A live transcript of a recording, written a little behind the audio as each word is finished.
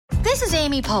This is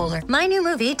Amy Poehler. My new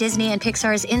movie, Disney and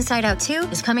Pixar's Inside Out 2,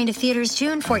 is coming to theaters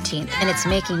June 14th, and it's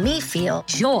making me feel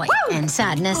joy and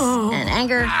sadness and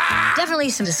anger, definitely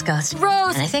some disgust, and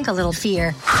I think a little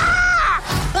fear.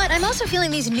 But I'm also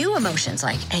feeling these new emotions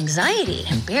like anxiety,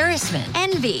 embarrassment,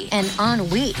 envy, and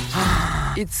ennui.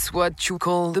 It's what you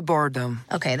call the boredom.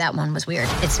 Okay, that one was weird.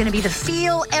 It's gonna be the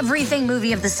feel everything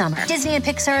movie of the summer. Disney and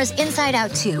Pixar's Inside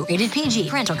Out 2, rated PG.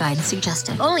 Parental guidance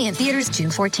suggested. Only in theaters June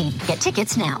 14th. Get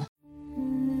tickets now.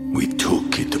 We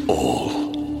took it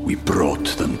all. We brought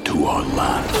them to our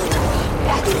land.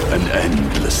 An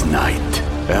endless night,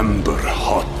 ember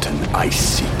hot and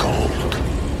icy cold.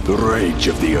 The rage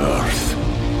of the earth.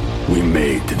 We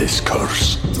made this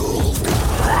curse.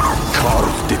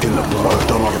 Carved it in the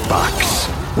blood on our backs.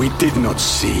 We did not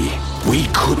see. We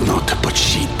could not, but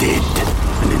she did.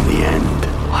 And in the end...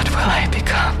 What will I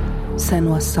become?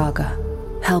 Senua's Saga.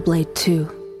 Hellblade 2.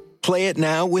 Play it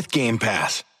now with Game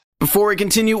Pass. Before we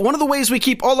continue, one of the ways we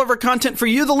keep all of our content for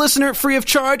you, the listener, free of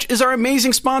charge is our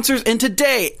amazing sponsors, and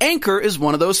today, Anchor is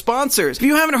one of those sponsors. If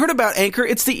you haven't heard about Anchor,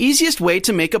 it's the easiest way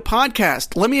to make a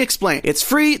podcast. Let me explain. It's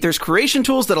free, there's creation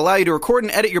tools that allow you to record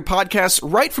and edit your podcasts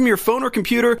right from your phone or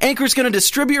computer. Anchor's going to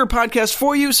distribute your podcast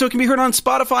for you so it can be heard on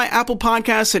Spotify, Apple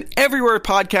Podcasts, and everywhere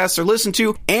podcasts are listened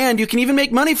to, and you can even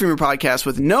make money from your podcast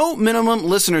with no minimum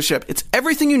listenership. It's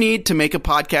everything you need to make a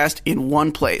podcast in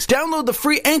one place. Download the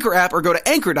free Anchor app or go to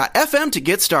anchor.fm to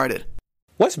get started.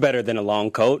 What's better than a long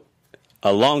coat?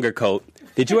 A longer coat.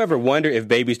 Did you ever wonder if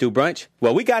babies do brunch?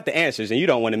 Well, we got the answers, and you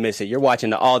don't want to miss it. You're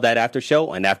watching the All That After Show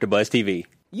on AfterBuzz TV.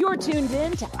 You're tuned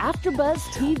in to AfterBuzz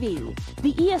TV,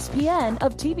 the ESPN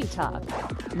of TV talk.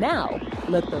 Now,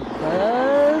 let the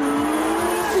buzz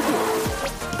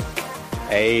begin.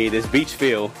 Hey, this beach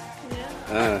feel.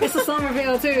 Yeah. It's a summer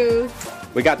feel, too.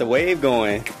 We got the wave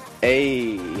going.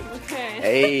 Hey.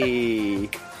 Okay.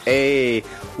 Hey,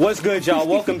 what's good, y'all?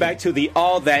 Welcome back to the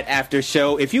All That After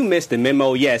Show. If you missed the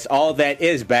memo, yes, All That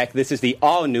is back. This is the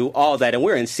all-new All That, and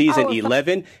we're in Season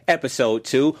 11, Episode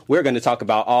 2. We're going to talk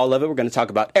about all of it. We're going to talk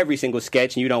about every single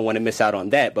sketch, and you don't want to miss out on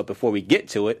that. But before we get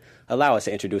to it, allow us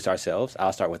to introduce ourselves.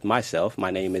 I'll start with myself. My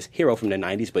name is Hero from the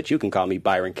 90s, but you can call me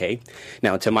Byron K.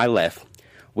 Now, to my left,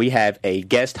 we have a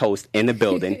guest host in the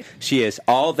building. She is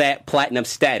All That Platinum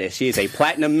status. She is a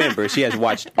platinum member. She has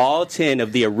watched all 10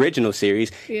 of the original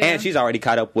series, and she's already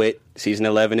caught up with Season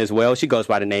 11 as well. She goes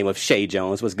by the name of Shay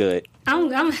Jones. What's good?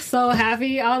 I'm so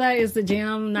happy. All That is the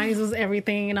jam. 90s was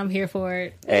everything, and I'm here for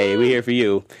it. Hey, we're here for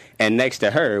you. And next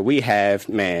to her, we have,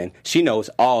 man, she knows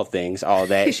all things, All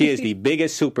That. She is the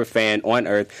biggest super fan on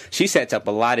earth. She sets up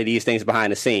a lot of these things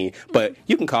behind the scene, but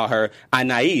you can call her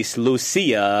Anais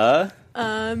Lucia.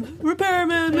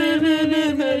 Repairman.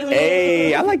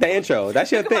 Hey, I like that intro. That's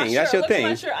your thing. That's your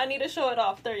thing. I need to show it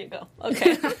off. There you go.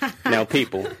 Okay. Now,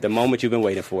 people, the moment you've been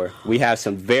waiting for. We have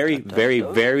some very, very,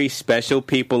 very special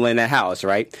people in the house,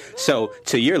 right? So,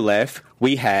 to your left,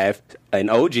 we have an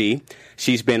OG.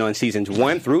 She's been on seasons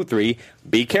 1 through 3.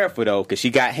 Be careful, though, because she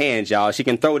got hands, y'all. She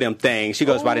can throw them things. She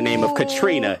goes by the name of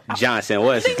Katrina Johnson.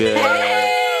 What's good?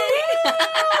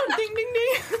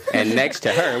 And next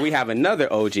to her, we have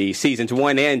another OG, seasons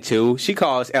 1 and 2. She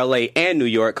calls LA and New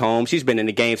York home. She's been in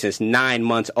the game since 9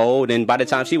 months old, and by the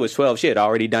time she was 12, she had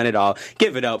already done it all.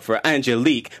 Give it up for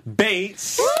Angelique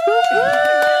Bates.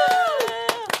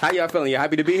 How y'all feeling? You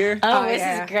happy to be here? Oh, this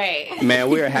is great.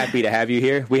 Man, we're happy to have you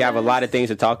here. We have a lot of things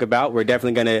to talk about. We're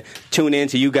definitely going to tune in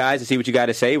to you guys and see what you got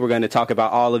to say. We're going to talk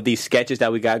about all of these sketches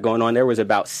that we got going on. There was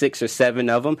about 6 or 7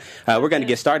 of them. We're going to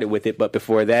get started with it, but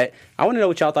before that, I want to know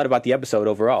what y'all thought about the episode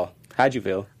overall. How'd you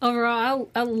feel? Overall,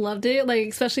 I loved it. Like,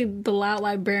 especially the Loud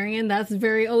Librarian. That's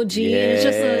very OG. Yeah. It's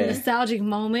just a nostalgic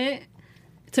moment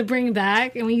to bring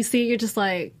back. And when you see it, you're just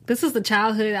like, this is the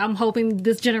childhood I'm hoping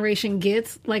this generation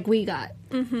gets like we got.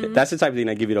 Mm-hmm. That's the type of thing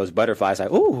that give you those butterflies.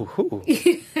 Like, ooh.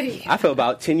 I feel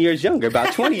about 10 years younger,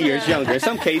 about 20 years younger in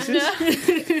some cases.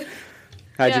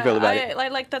 How'd you feel about it? I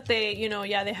like that they,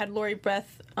 they had Lori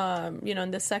Beth,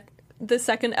 in the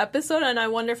second episode, and I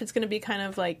wonder if it's going to be kind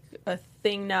of like a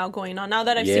thing now going on. Now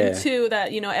that I've seen 2,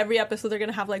 that, every episode they're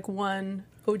going to have like one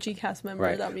OG cast member.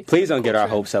 Right. That'd be please don't get our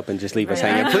hopes up and just leave us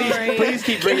hanging. Please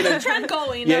keep bringing them. Trend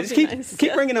going. Yeah, just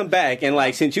keep bringing them back. And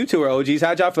like, since you two are OGs,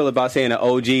 how'd y'all feel about saying an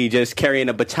OG just carrying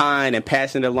a baton and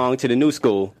passing it along to the new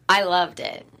school? I loved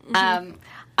it.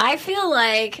 I feel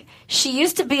like she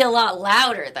used to be a lot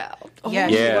louder, though. Yeah,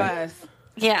 she was.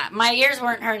 Yeah, my ears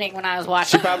weren't hurting when I was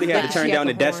watching. She probably had to turn down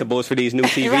the decibels for these new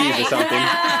TVs or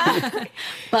something.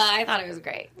 But I thought it was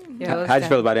great. Yeah, How'd you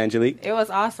feel about it, Angelique? It was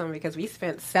awesome because we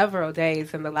spent several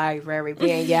days in the library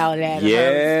being yelled at.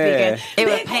 Yeah. It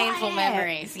was painful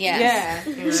memories. Yes.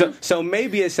 Yeah. So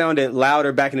maybe it sounded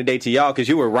louder back in the day to y'all because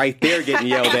you were right there getting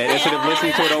yelled at instead of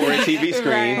listening to it over a TV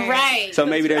screen. Right. So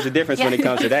maybe there's a difference when it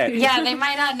comes to that. Yeah, they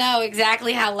might not know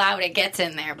exactly how loud it gets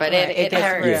in there, but it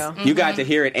hurts. Real. You got to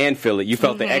hear it and feel it. You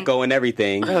felt the echo and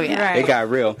everything. Oh, yeah. It got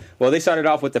real. Well, they started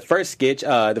off with the first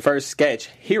sketch,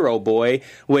 Hero Boy,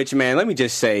 which, man, let me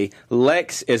just say,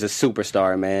 Lex is a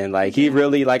superstar, man. Like, he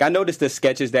really, like, I noticed the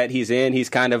sketches that he's in, he's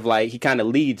kind of like, he kind of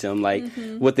leads them, like,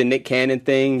 with the Nick Cannon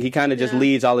thing, he kind of just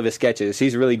leads all of his sketches.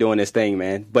 He's really doing his thing,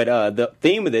 man. But the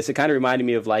theme of this, it kind of reminded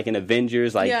me of, like, an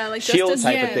Avengers, like S.H.I.E.L.D.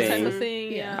 type of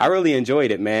thing. Yeah. I really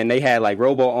enjoyed it, man. They had, like,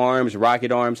 Robo Arms,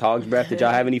 Rocket Arms, Hog's Breath. Did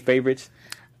y'all have any favorites?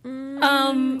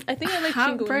 I think I like Hot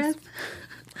Jingo's. Breath.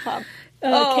 Hot.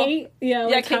 Kate.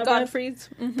 Yeah, Kate Godfrey's.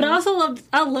 But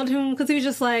I loved him because he was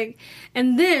just like,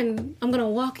 and then I'm gonna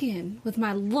walk in with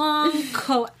my long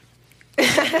coat.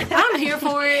 I'm here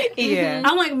for it. Yeah.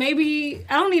 I'm like, maybe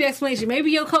I don't need explanation.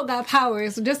 Maybe your coat got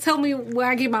powers. So just tell me where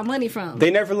I get my money from. They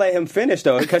never let him finish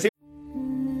though, because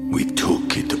We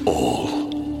took it all.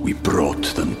 We brought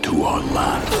them to our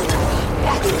land.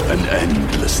 An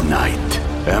endless night,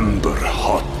 ember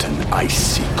hot and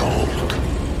icy cold.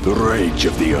 The rage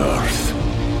of the earth.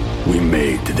 We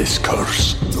made this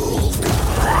curse.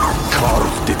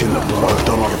 Carved it in the blood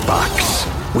on our backs.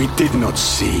 We did not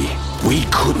see. We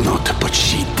could not, but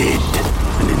she did.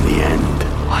 And in the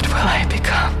end, What will I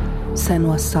become?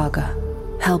 Senua's Saga.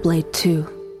 Hellblade 2.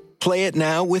 Play it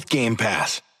now with Game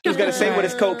Pass. he was going to say what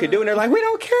his coat could do, and they're like, we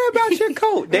don't care about your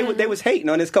coat. They was hating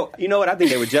on his coat. You know what? I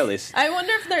think they were jealous. I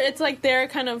wonder if it's like they're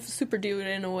kind of super dude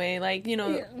in a way. Like, you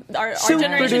know, our Super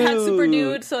generation had super dude.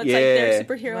 dude, so it's like their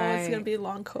superhero is Right. going to be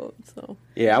long coat. So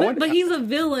Yeah, I wonder. But he's a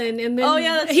villain, and then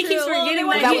that's he true. keeps forgetting Well,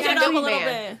 what That he was had up a up little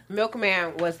Milkman.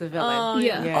 Milkman was the villain. Oh,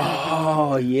 yeah.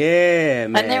 Oh, yeah,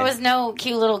 man. And there was no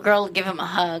cute little girl to give him a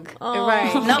hug.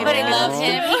 Right. Nobody loves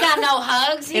him. He got no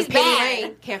hugs. He's And Penny bad.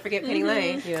 Lane. Can't forget Penny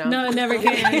Lane. You know? No, it never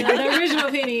came. The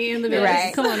original Penny in the village.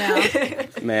 Right. Come on now.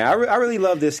 Man, I really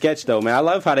love this sketch, though, man. I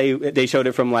love how they showed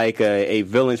it from, like, a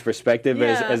villain's perspective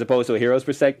as opposed to a hero's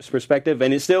perspective.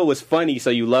 And it still was funny, so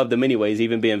you loved them anyways,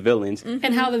 even being villains.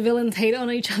 And how the villains hate on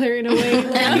each other in a way.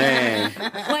 Man.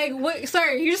 Like, what?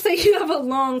 Sorry, you just say you have a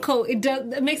long coat.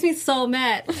 It makes me so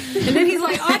mad. And then he's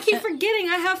like, oh, I keep forgetting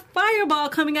I have fireball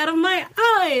coming out of my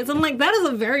eyes. I'm like, that is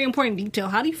a very important detail.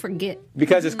 How do you forget?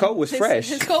 Because his coat was fresh.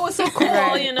 His coat was so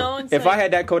cool, you know. It's If I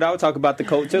had that coat, I would talk about the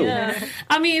coat, too. Yeah.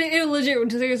 I mean, it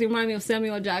legit seriously reminded me of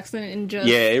Samuel Jackson and just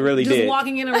Yeah, it really just did.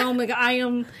 walking in a room like I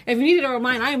am. If you needed a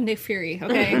reminder, I am Nick Fury.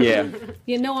 Okay. Yeah.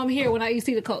 You know I'm here when you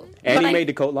see the coat. And he made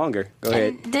the coat longer. Go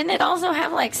ahead. Didn't it also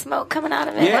have like smoke coming out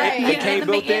of it? Yeah, Right. it came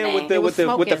built in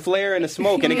with the flare and the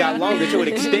smoke, and it got longer, so it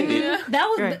extended. That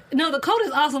was no. The coat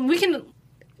is awesome. We can.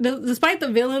 Despite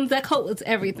the villains, that coat was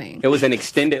everything. It was an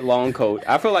extended long coat.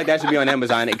 I feel like that should be on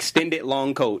Amazon. Extended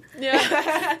long coat.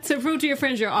 Yeah. To prove to your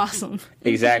friends you're awesome.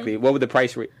 Exactly. What would the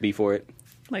price be for it?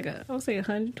 Like I would say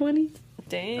 120.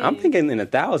 Dang. I'm thinking in the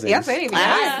thousands. Yes, anyway. You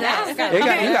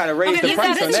got to raise the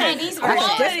price on that. Chinese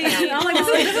version. I'm like,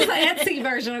 this is an Etsy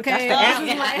version, okay?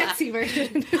 This is my Etsy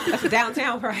version. That's the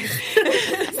downtown price.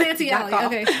 Santee Alley,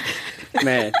 okay.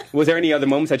 Man, was there any other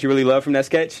moments that you really loved from that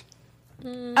sketch?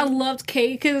 I loved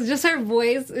Kate because just her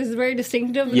voice is very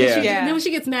distinctive. And Yeah. and then when she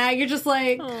gets mad, you're just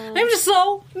like, I'm just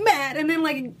so mad. And then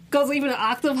like it goes even an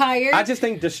octave higher. I just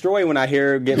think Destroy when I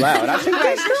hear her get loud. I think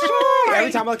Destroy.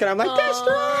 Every time I look at her, I'm like,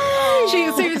 Destroy.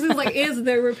 She seriously is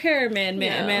the repairman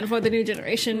man for the new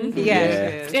generation.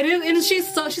 Yes. It is, and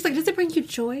she's like, does it bring you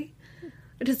joy?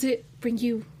 Or does it bring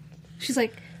you... She's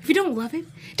like, if you don't love it,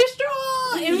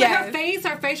 destroy! And like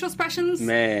her facial expressions,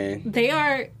 Man. they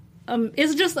are...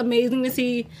 it's just amazing to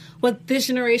see what this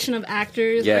generation of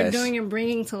actors are doing and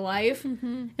bringing to life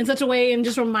in such a way, and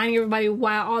just reminding everybody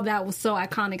why all that was so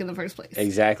iconic in the first place.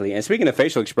 Exactly. And speaking of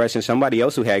facial expressions, somebody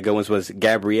else who had good ones was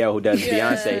Gabrielle, who does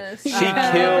Beyonce. She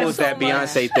kills that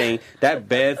Beyonce thing. That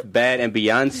Beth, Bad, and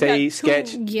Beyonce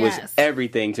sketch was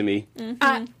everything to me.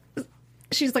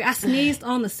 She's like, I sneezed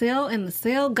on the cell, and the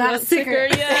cell got sicker.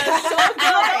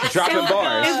 Yeah, Dropping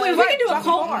bars. If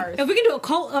we can do a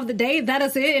quote of the day, that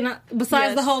is it. And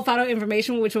besides the whole photo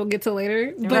information, which we'll get to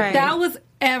later, but that was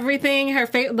everything. Her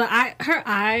face, her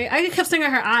eye. I kept staring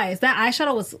at her eyes. That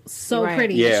eyeshadow was so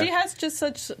pretty. Yeah. She has just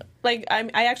such like.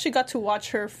 I actually got to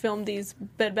watch her film these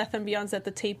Bed Bath & Beyonds at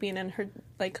the taping, and her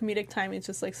like comedic timing is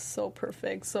just like so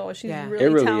perfect. So she's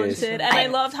really talented, and I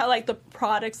loved how like the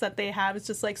products that they have is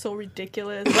just like so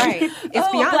ridiculous. Right, it's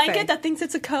Beyonce. A blanket that thinks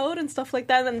it's a coat and stuff like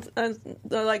that, and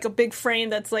like a big frame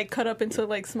that's like cut up into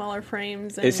like smaller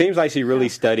frames. And, it seems like she really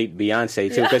studied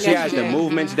Beyonce too, because she has the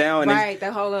movements down. Right,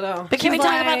 the whole little. But can we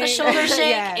talk about the shoulder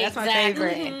shake? Yeah, that's my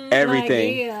favorite.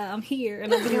 Everything. Like, yeah, I'm here,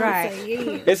 and I'm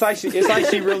Beyonce. It's like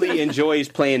she really enjoys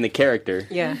playing the character.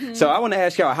 Yeah. So I want to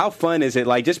ask y'all, how fun is it,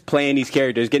 like, just playing these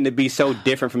characters, getting to be so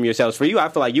different from yourselves? For you, I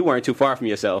feel like you weren't too far from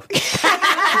yourself.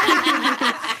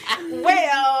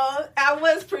 Well, I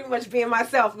was pretty much being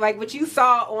myself. Like what you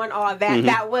saw on all that,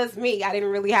 that was me. I didn't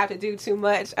really have to do too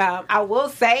much. I will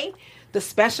say, the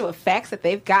special effects that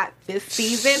they've got this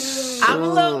season, I'm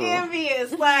a little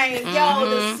envious. Like,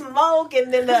 the smoke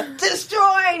and then the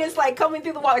destroying, it's like coming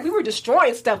through the wall. Like, we were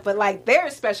destroying stuff, but like their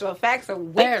special effects are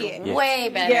wicked. They're way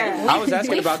better. Yeah. I was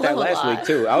asking about that last week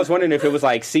too. I was wondering if it was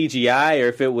like CGI or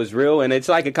if it was real, and it's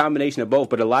like a combination of both.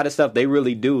 But a lot of stuff they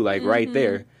really do like right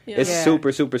there. Yeah. It's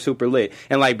super, super, super lit.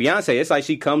 And like Beyonce, it's like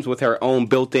she comes with her own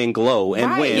built-in glow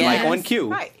and win, like on cue.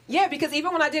 Right. Yeah, because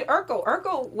even when I did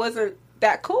Urkel wasn't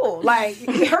that cool. Like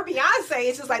her Beyonce,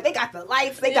 it's just like they got the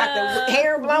lights, they got the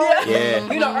hair blowing.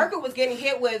 Yeah. You know, Urkel was getting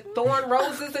hit with thorn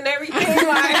roses and everything.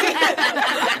 Like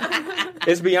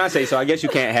it's Beyonce, so I guess you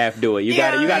can't half do it. You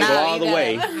got to go all the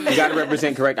way. You got to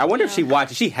represent correct. I wonder if she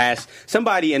watches. She has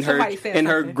somebody in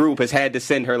her group has had to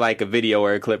send her like a video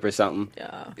or a clip or something.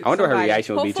 Yeah. I wonder what her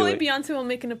reaction would be to it. Hopefully Beyonce will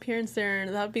make an appearance there,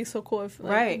 and that would be so cool if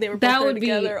they were both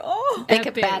together. Oh, they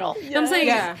could battle. Yeah. I'm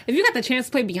saying, if you got the chance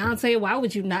to play Beyonce, why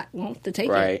would you not want to take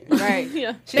it? Right.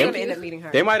 Yeah. She's going to end up meeting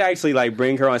her. They might actually like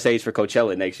bring her on stage for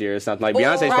Coachella next year or something. Like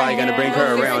Beyonce's probably going to bring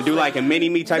her around, do like a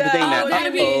mini-me type of thing.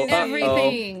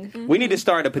 Everything. We need to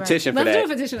start a petition for that. Let's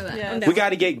do a petition for that. Yeah. We got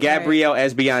to get Gabrielle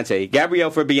as Beyonce.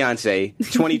 Gabrielle for Beyonce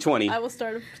 2020. I will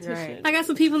start a petition. Right. I got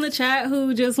some people in the chat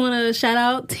who just want to shout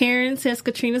out Taryn, says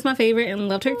Katrina's my favorite and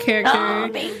loved her character. Oh,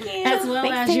 thank you. As well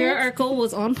as your Urkel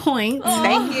was on point.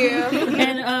 Thank you.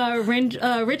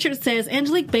 And Richard says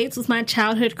Angelique Bates was my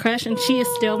childhood crush and she is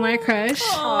still my crush.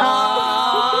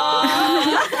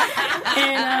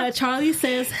 And Charlie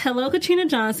says hello Katrina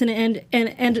Johnson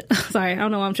and sorry, I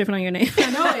don't know why I'm tripping on your name.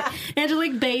 I know it.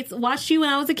 Angelique Bates, watched you when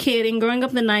I was a kid and growing up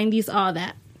in the 90s, all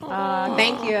that.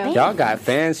 Thank you. Y'all got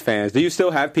fans. Do you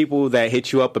still have people that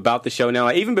hit you up about the show now?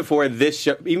 Like, even before this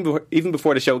show, even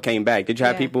before the show came back, did you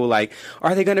have people like,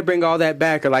 are they going to bring all that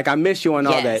back? Or like, I miss you on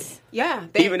all that? Yeah.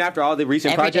 Even after all the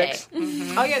recent projects?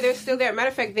 Mm-hmm. Oh, yeah, they're still there. Matter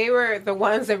of fact, they were the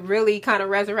ones that really kind of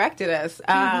resurrected us.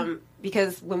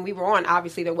 Because when we were on,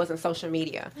 obviously there wasn't social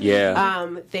media. Yeah.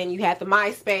 Then you had the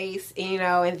MySpace,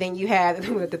 and then you had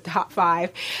the top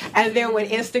 5. And then when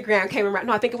Instagram came around,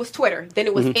 no, I think it was Twitter. Then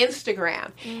it was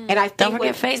Instagram. And I think don't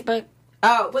forget Facebook.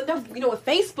 Oh, but no,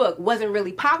 Facebook wasn't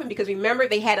really popping because remember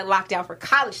they had it locked down for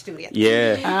college students.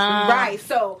 Yeah. Right.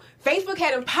 So Facebook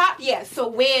hadn't popped yet. So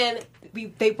when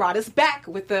they brought us back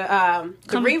with the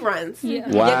reruns. Yeah.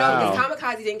 Wow. Because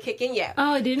Kamikaze didn't kick in yet.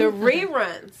 Oh, it didn't? The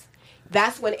reruns.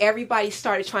 That's when everybody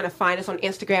started trying to find us on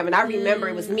Instagram. And I remember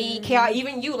it was me, Kay,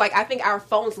 even you. Like, I think our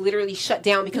phones literally shut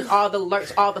down because all the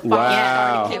alerts, all the phones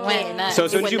started kicking in. So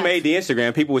as soon as you made the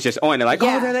Instagram, people was just on it like,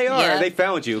 oh, there they are. Yeah. They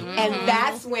found you. And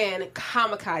that's when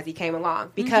Kamikaze came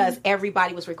along because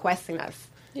everybody was requesting us.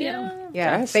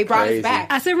 Yeah. They brought us back.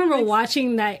 I still remember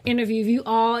watching that interview of you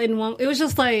all in one. It was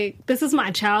just like, this is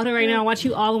my childhood right now. I watch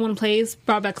you all in one place.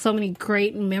 Brought back so many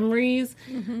great memories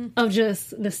of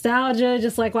just nostalgia.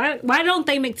 Just like, why don't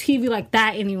they make TV like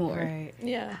that anymore? Right.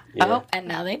 Yeah. Oh, and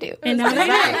now they do. And now they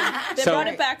do. They brought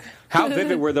it back. How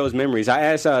vivid were those memories? I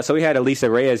asked, so we had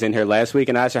Elisa Reyes in here last week,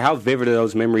 and I asked her, how vivid are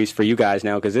those memories for you guys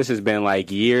now? Because this has been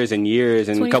like years and years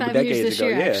and a couple decades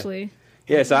ago. Actually.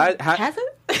 Yeah, so Has it?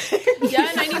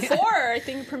 Yeah, 94, I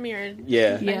think, premiered.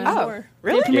 Yeah. Oh,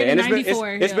 really? Yeah, and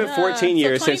it's been 14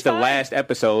 years since the last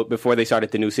episode before they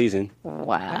started the new season.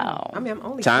 Wow. I mean, I'm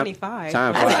only 25.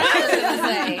 Time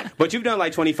flies. But you've done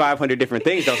like 2,500 different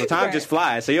things, though, so time just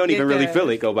flies, so you don't even really feel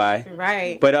it go by.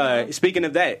 Right. But speaking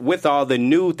of that, with all the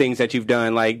new things that you've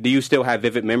done, like, do you still have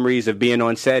vivid memories of being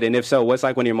on set? And if so, what's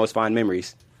like one of your most fond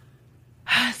memories?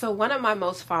 So one of my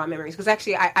most fond memories, because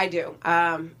actually I do.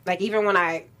 Like, even when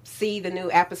I see the new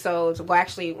episodes, well,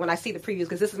 actually, when I see the previews,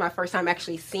 because this is my first time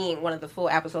actually seeing one of the full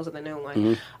episodes of the new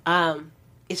one,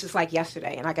 it's just like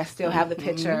yesterday. And like, I still have the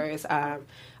pictures.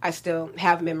 I still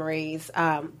have memories.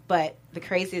 But the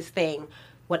craziest thing,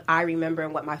 what I remember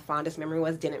and what my fondest memory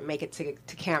was, didn't make it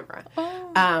to camera.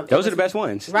 Those are the best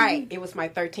ones. Right. It was my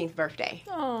 13th birthday.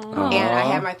 Aww. And I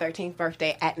had my 13th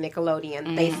birthday at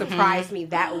Nickelodeon. They surprised me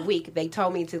that week. They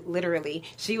told me to literally,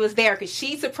 she was there because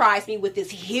she surprised me with this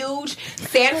huge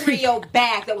Sanrio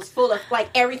bag that was full of like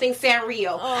everything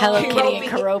Sanrio. Hello Kitty and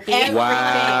Keroppi. Everything.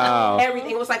 Wow.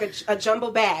 Everything. It was like a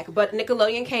jumbo bag. But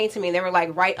Nickelodeon came to me and they were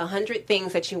like, write 100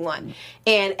 things that you want.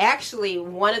 And actually,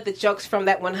 one of the jokes from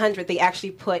that 100, they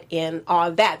actually put in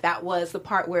all that. That was the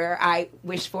part where I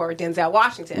wished for Denzel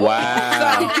Washington.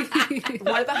 Wow. So,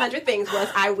 one of the 100 things was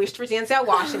I wished for Denzel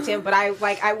Washington, but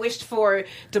I wished for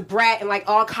Debrat and like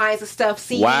all kinds of stuff,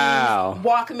 CDs,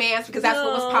 Walkmans, because that's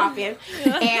what was popping.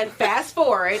 And fast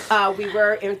forward, we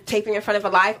were taping in front of a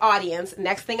live audience.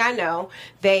 Next thing I know,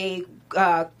 they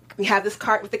we have this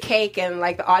cart with the cake, and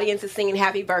like the audience is singing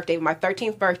 "Happy Birthday," my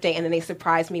 13th birthday, and then they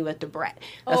surprised me with Debrat.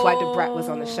 That's why Debrat was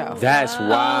on the show. That's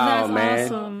wow, that's man.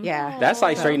 Awesome. Yeah, that's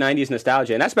like straight 90s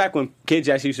nostalgia, and that's back when kids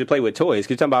actually used to play with toys.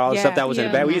 Because you're talking about all the stuff that was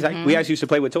in the bag. We actually used to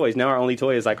play with toys. Now our only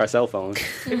toy is like our cell phones.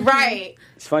 Right.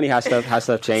 It's funny how stuff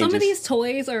changes. Some of these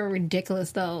toys are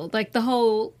ridiculous, though. Like the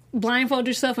whole blindfold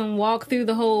yourself and walk through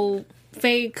the whole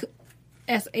fake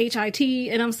SHIT,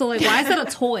 and I'm still like, why is that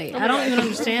a toy? I don't even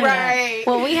understand that.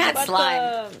 Well, we had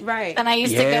slime, right? And I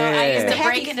used to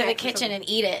break into the kitchen and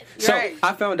eat it. So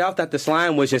I found out that the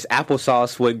slime was just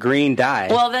applesauce with green dye.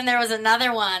 Well, then there was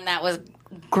another one that was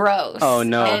gross. Oh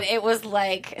no! And it was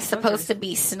like supposed to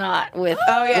be snot with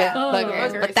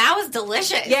boogers, but that was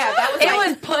delicious. Yeah, that was. It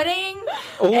was pudding.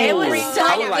 Ooh, it was so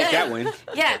I would good. like that one.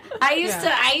 Yeah,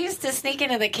 I used to sneak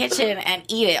into the kitchen and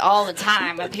eat it all the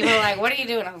time, and people were like, "What are you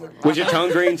doing?" I was like, was your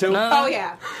tongue green too? Oh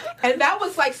yeah, and that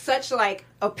was like such like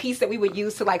a piece that we would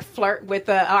use to like flirt with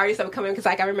the artists that would come in, because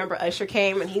like I remember Usher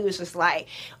came and he was just like,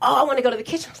 "Oh, I want to go to the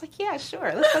kitchen." I was like, "Yeah,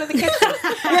 sure, let's go to the kitchen."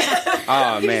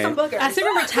 Oh man, I still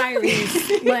remember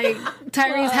Tyrese. Like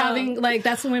Tyrese having like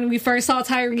that's when we first saw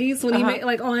Tyrese when he made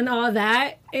like on all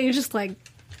that. And you're just like,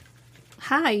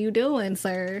 "How you doing,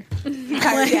 sir?"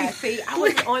 Yeah, see, I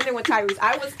wasn't on there with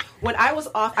Tyrese. When I was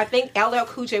off, I think LL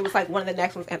Cool J was like one of the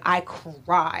next ones, and I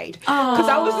cried because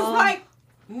I was just like,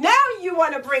 now you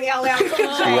want to bring LL Cool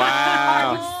J?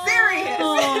 Wow. Are you serious?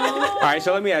 All right,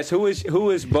 so let me ask, who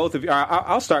is both of you?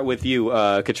 I'll start with you,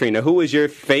 Katrina. Who is your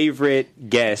favorite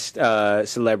guest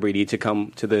celebrity to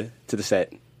come to the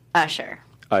set? Usher.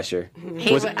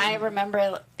 I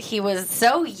remember he was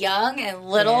so young and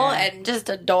little and just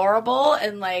adorable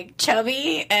and like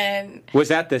chubby. And was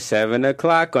that the 7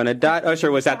 o'clock on a dot Usher?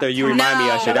 Or was that the You Remind Me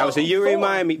Usher? That was a You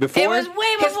Remind Me before. It was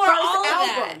way before all of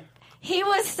that. He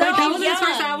was so young. That was his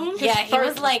first album? Yeah, he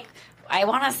was like, I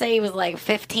want to say he was like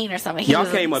 15 or something. Y'all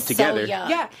came up together. Young.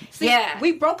 Yeah. See,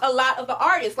 we broke a lot of the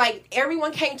artists. Like,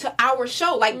 everyone came to our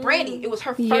show. Like, Brandy, it was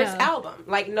her first album.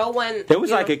 Like, no one... It was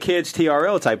like a kids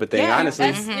TRL type of thing, honestly.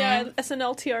 Yeah,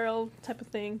 SNL TRL type of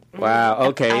thing. Wow,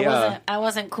 okay. I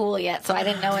wasn't cool yet, so I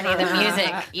didn't know any of the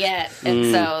music yet.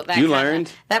 And so that learned?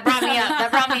 That brought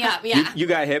me up, yeah. You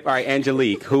got hip. All right,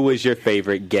 Angelique, who was your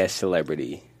favorite guest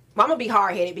celebrity? I'm going to be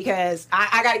hard-headed because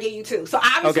I got to get you two. So,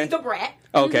 obviously, the Brat.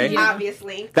 Okay.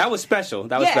 Obviously. That was special.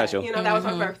 That was special. You know, that was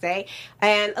her birthday.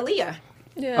 And Aaliyah.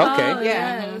 Yeah. Okay. Oh,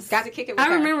 yes. Got to kick it with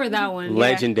her. I remember that one.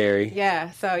 Legendary.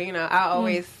 Yeah. So, you know, I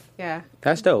always... Yeah.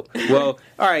 That's dope. Well,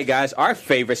 all right, guys. Our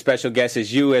favorite special guest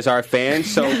is you as our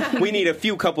fans. So we need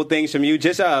a couple things from you.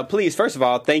 Just please, first of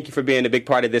all, thank you for being a big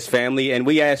part of this family. And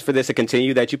we ask for this to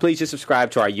continue, that you please just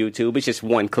subscribe to our YouTube. It's just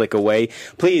one click away.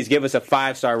 Please give us a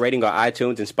 5-star rating on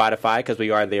iTunes and Spotify, because we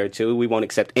are there too. We won't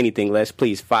accept anything less.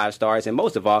 Please, 5 stars. And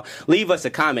most of all, leave us a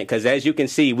comment, because as you can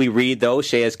see, we read those.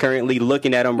 Shay is currently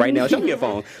looking at them right now. Show me your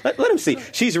phone. Let them see.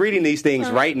 She's reading these things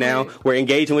right now. We're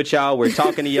engaging with y'all. We're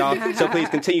talking to y'all. So please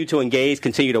continue to engage,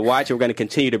 continue to watch, and we're going to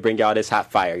continue to bring y'all this hot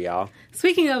fire, y'all.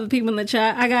 Speaking of people in the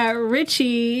chat, I got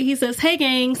Richie. He says, "Hey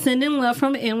gang, sending love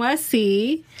from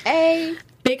NYC. Hey.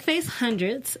 Big face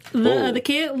hundreds. The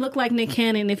kid looked like Nick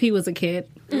Cannon if he was a kid.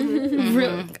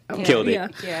 Really, killed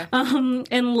it. Yeah.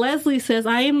 And Leslie says,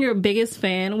 "I am your biggest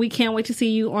fan. We can't wait to see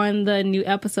you on the new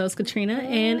episodes, Katrina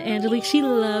and Angelique. She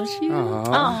loves you."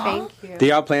 Aww. Thank you. Do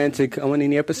y'all plan to come on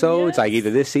any episodes, like either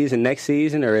this season, next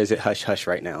season, or is it hush hush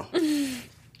right now?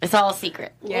 It's all a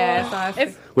secret. Yeah,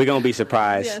 we're gonna be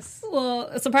surprised. Yes. Well,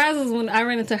 a surprise was when I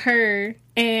ran into her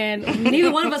and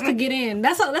neither one of us could get in.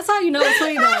 That's how you know it's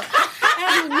funny though.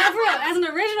 As an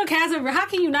original cast member, how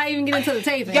can you not even get into the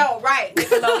taping? Yo, right,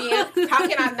 Nickelodeon. How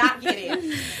can I not get in?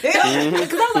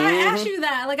 Because I asked you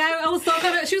that. Like I was so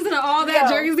kind of. She was in an all that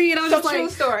jersey, and I was just like, true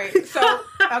story. So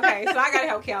Okay, so I gotta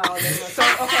help Cal on this one. So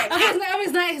okay,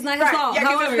 it's not his fault. Yeah,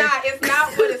 because it's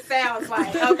not what it sounds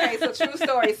like. Okay, so true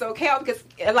story. So Cal, because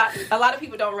a lot of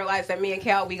people don't realize that me and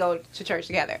Cal, we go to church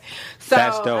together. So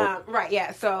that's dope. Right,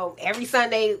 yeah. So every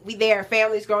Sunday we there,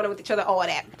 families growing up with each other, all of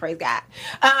that. Praise God.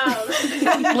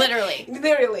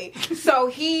 Literally. So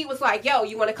he was like, "Yo,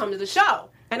 you want to come to the show?"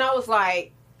 And I was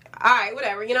like, all right,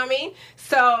 whatever, you know what I mean?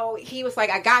 So he was like,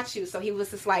 I got you. So he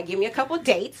was just like, give me a couple of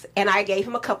dates, and I gave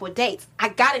him a couple of dates. I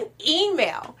got an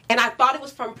email, and I thought it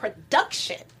was from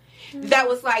production that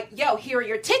was like, yo, here are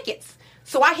your tickets.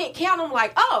 So I hit Cal, and I'm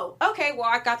like, oh, okay, well,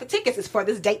 I got the tickets. It's for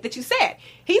this date that you said.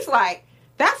 He's like,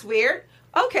 that's weird.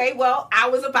 Okay, well, I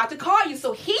was about to call you.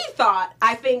 So he thought,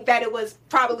 I think, that it was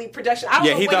probably production. I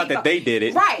don't know he thought that they did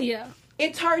it. Right. Yeah.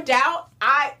 It turned out,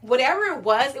 whatever it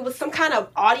was some kind of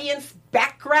audience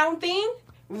background thing.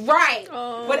 Right.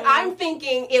 Oh. But I'm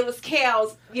thinking it was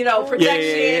Cal's, production,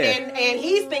 and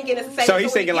he's thinking it's the same. So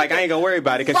he's thinking, like, I ain't gonna worry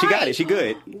about it because she got it. She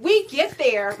good. We get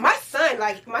there. My son,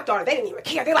 like, my daughter, they didn't even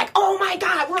care. They're like, oh my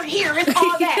God, we're here. It's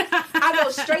all that. I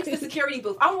go straight to the security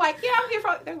booth. I'm like, yeah, I'm here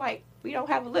for... They're like, we don't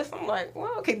have a list. I'm like,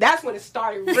 well, okay. That's when it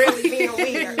started really being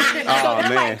weird. So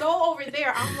they're like, go over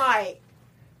there. I'm like...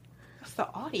 the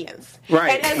audience.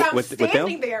 Right. And as I'm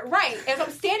standing there, as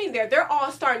I'm standing there, they're all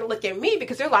starting to look at me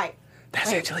because they're like,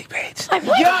 that's Angelique Bates.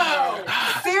 Yo,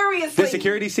 seriously. Did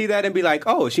security see that and be like,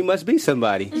 oh, she must be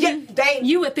somebody? Yeah,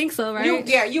 you would think so, right?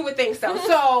 You would think so.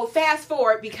 So fast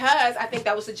forward, because I think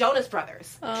that was the Jonas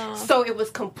Brothers. So it was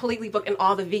completely booked in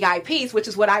all the VIPs, which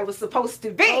is what I was supposed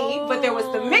to be, but there was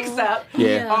the mix-up.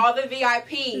 Yeah. All the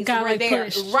VIPs were there.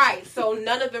 Pushed. Right. So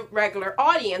none of the regular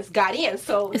audience got in.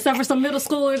 So except for some middle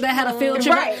schoolers that had a field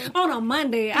trip on a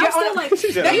Monday. I'm still like,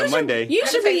 you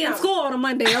should be in school on a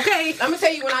Monday, okay? I'm going to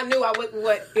tell you when I knew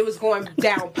what it was going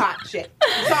down pot shit.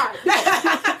 Sorry.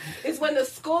 It's when the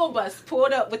school bus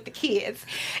pulled up with the kids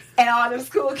and all them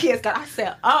school kids got, I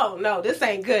said, oh no, this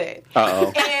ain't good.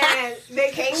 Uh-oh. And they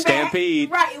came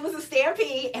stampede. back. Right, it was a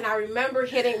stampede. And I remember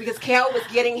hitting, because Cal was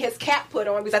getting his cap put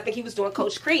on because I think he was doing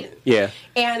Coach Creedon. Yeah.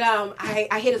 And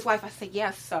I hit his wife. I said,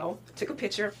 yes. So took a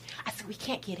picture. I said, we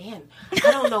can't get in.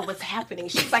 I don't know what's happening.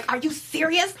 She's like, are you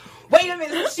serious? Wait a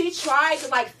minute. She tried to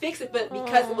fix it, but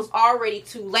because it was already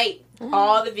too late,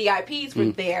 all the VIPs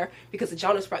were there because of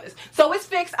Jonas Brothers. So it's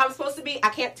fixed. I'm supposed to be, I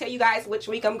can't tell you guys which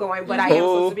week I'm going, but I am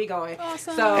supposed to be going.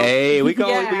 Awesome. So, hey, we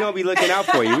gonna be looking out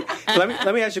for you.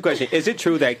 Let me ask you a question. Is it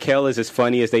true that Kel is as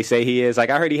funny as they say he is? Like,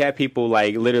 I heard he had people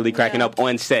literally cracking up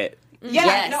on set. Yeah,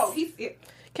 yes. No,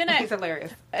 he's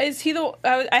hilarious. Is he the?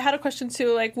 I had a question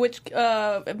too. Like, which?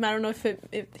 I don't know if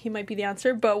he might be the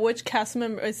answer, but which cast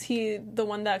member is he? The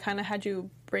one that kind of had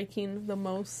you breaking the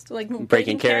most, like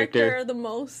breaking character the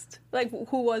most. Like,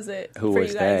 who was it? Who for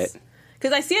was you guys? that?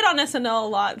 Because I see it on SNL a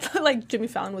lot. Like Jimmy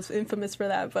Fallon was infamous for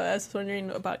that, but I was wondering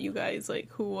about you guys. Like,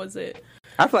 who was it?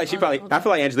 I feel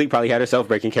like Angelique probably had herself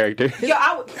breaking character. Yeah,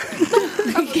 I would.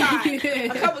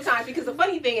 A couple times, because the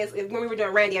funny thing is when we were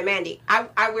doing Randy and Mandy,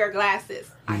 I wear glasses.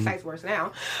 Eyesight's worse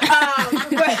now, but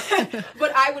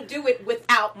I would do it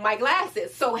without my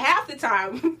glasses. So half the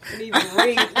time, I even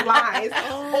read lines,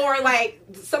 or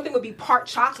something would be part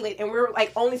chocolate, and we were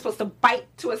only supposed to bite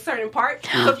to a certain part.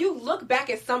 So if you look back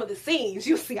at some of the scenes,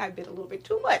 you'll see I bit a little bit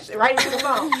too much right into the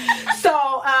bone.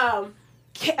 So.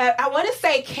 I want to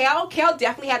say Cal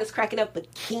definitely had us cracking up,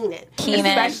 but Keenan.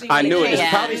 I knew it. It's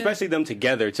probably especially them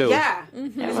together too. Yeah,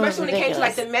 especially when it came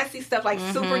to the messy stuff,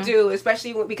 Super Do,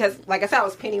 especially because, like I said, I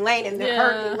was Penny Lane and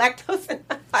her lactose.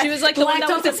 She was like the one that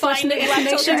was the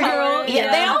lactose girl.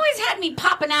 Yeah, they always had me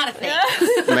popping out of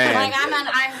things. Man.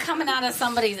 I'm coming out of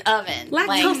somebody's oven.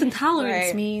 Lactose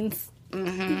intolerance means.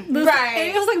 Mm-hmm.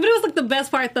 Right. It was the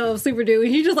best part though of Super Dude.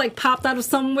 He just popped out of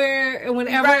somewhere, and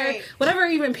whatever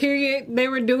even period they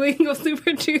were doing of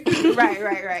Super Dude.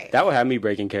 Right. That would have me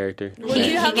breaking character.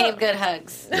 He gave good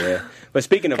hugs. Yeah. But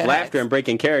speaking of laughter and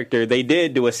breaking character, they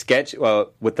did do a sketch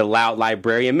with the loud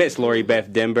librarian, Miss Lori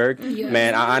Beth Denberg. Yeah.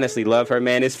 Man, I honestly love her,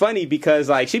 man. It's funny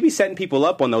because she be setting people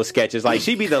up on those sketches.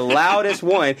 She be the loudest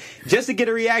one just to get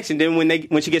a reaction. Then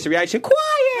when she gets a reaction,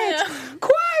 quiet.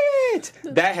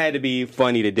 That had to be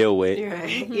funny to deal with.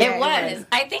 Right. It was.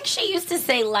 I think she used to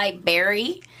say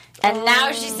library, and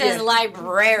now she says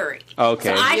library.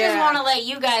 Okay. So I just want to let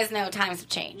you guys know times have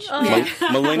changed.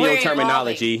 Millennial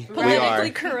terminology. We are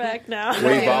correct now.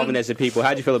 We're evolving as a people.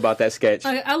 How'd you feel about that sketch?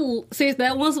 Seriously,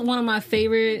 that was one of my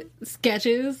favorite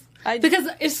sketches. Because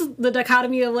it's just the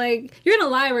dichotomy of you're in a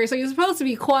library, so you're supposed to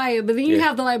be quiet, but then you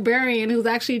have the librarian who's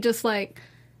actually just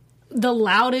the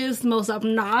loudest, most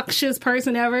obnoxious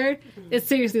person ever. It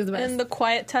seriously is the best. And the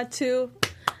quiet tattoo.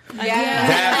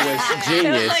 That was genius.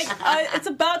 It was like, it's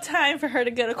about time for her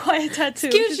to get a quiet tattoo.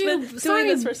 Excuse She's you, been sorry.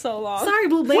 doing this for so long. Sorry,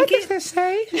 Blue Blanket. What does that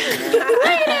say?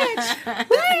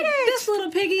 This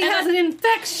little piggy has an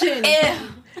infection.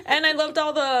 And I loved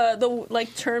all the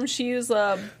like terms she used,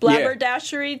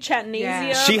 blabberdashery,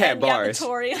 chatnasia, She had and bars.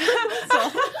 yappatory.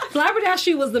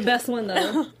 Blabberdashery was the best one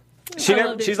though.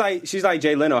 She's like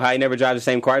Jay Leno, how he never drives the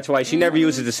same car twice. She never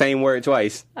uses the same word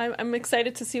twice. I'm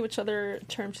excited to see which other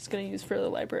term she's going to use for the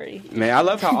library. Man, I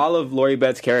love how all of Lori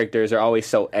Beth's characters are always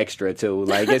so extra too.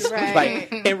 Like it's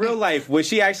like in real life, was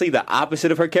she actually the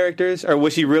opposite of her characters, or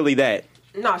was she really that?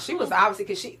 No, she was obviously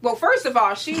because she. Well, first of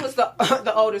all, she was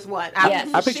the oldest one.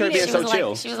 Yes. I picture her being so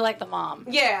chill. She was like the mom.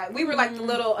 Yeah, we were like the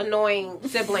little annoying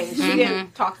siblings. She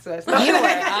didn't talk to us. You were.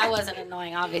 I wasn't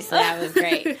annoying. Obviously, I was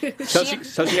great. So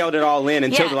she held it all in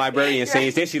until the librarian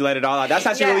scenes. Then she let it all out. That's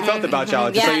how she really felt about y'all.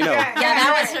 Just so you know. Yeah,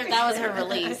 that was her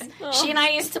release. She and I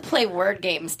used to play word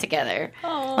games together.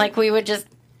 Like we would just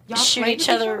shoot each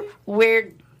other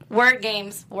weird. Word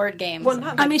games. Well,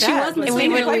 not like she wasn't. We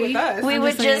would play with us. We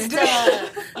would just,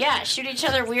 shoot each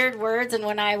other weird words, and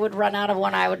when I would run out of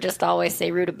one, I would just always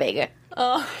say rutabaga.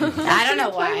 Oh. I don't know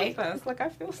why. Like, I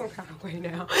feel some kind of way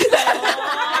now.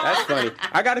 That's funny.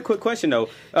 I got a quick question, though.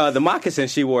 The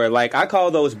moccasins she wore, like, I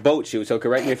call those boat shoes, so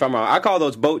correct me if I'm wrong. I call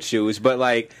those boat shoes, but,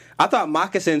 like, I thought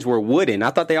moccasins were wooden.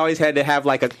 I thought they always had to have,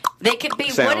 like, a They could be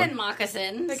sound. wooden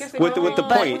moccasins. With the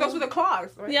point. Those were the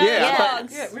clogs, right? Yeah.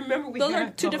 Remember those are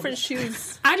two different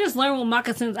shoes. I just learned what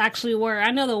moccasins actually were.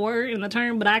 I know the word and the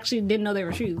term, but I actually didn't know they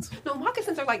were shoes. No,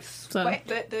 moccasins are like suede.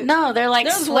 No, they're like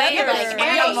They're suede, leather. like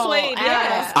Yeah, animal. suede,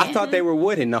 yeah. I thought they were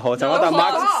wooden the whole time. No,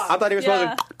 I thought they were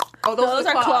supposed to... Oh, those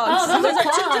are claws. Oh, those are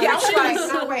claws. Yeah, I was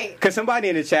like, no, wait. Could somebody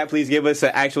in the chat please give us an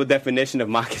actual definition of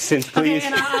moccasins, please? Okay,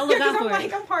 and I'll look out for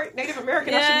it. I'm part Native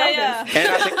American. I should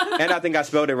know this. And I think I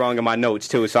spelled it wrong in my notes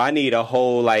too, so I need a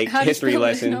whole history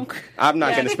lesson. No. I'm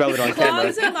not going to spell it on camera.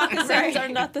 Claws and moccasins are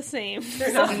not the same.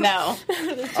 No.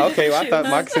 Okay, well I thought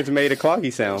moccasins made a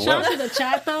cloggy sound. Shout out to the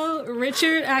chat though.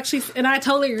 Richard actually, and I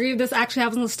totally agree with this, actually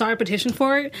happens to start a petition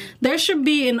for it. There should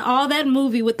be an All That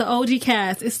movie with the OG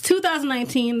cast. It's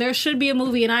 2019. There should be a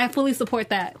movie, and I fully support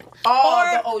that. All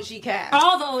the OG cast.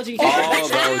 All the OG cast. All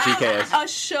the OG cast. A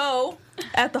show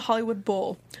at the Hollywood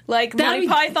Bowl. Like Monty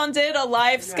Python did a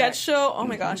live sketch show. Oh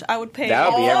my gosh, I would pay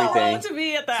That would be everything. to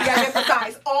be at that. You gotta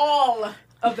emphasize all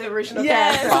of the original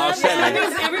Yes. cast. That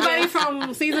means everybody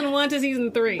from season 1 to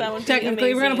season 3. That would be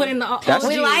Technically, we're gonna put in the OG.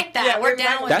 We like that. We're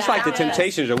down with That's that. like the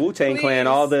Temptations or Wu-Tang Clan.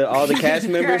 All the cast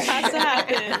members. It has to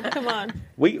happen. Come on.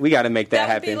 We got to make that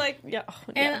Would happen. be like,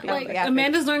 And like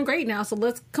Amanda's doing great now, so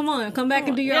let's come back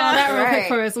and do your all that real quick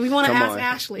for us. We want to Come ask on.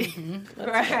 Ashley.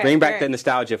 Bring back the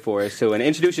nostalgia for us too, and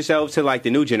introduce yourselves to like the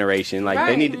new generation. Like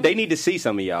they need to see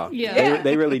some of y'all. Yeah.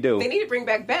 They really do. They need to bring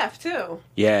back Beth too.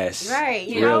 Yes, Right.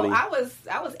 You really. know,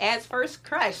 I was Ad's first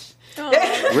crush.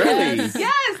 Really?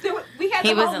 Yes. We had He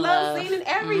the was whole in love love. scene and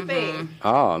everything.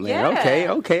 Oh man.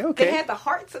 Yeah. Okay. They had the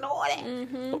hearts and all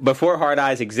that. Before Hard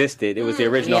Eyes existed, it was the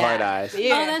original Yeah. Hard Eyes.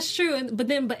 Yeah. Oh, that's true. But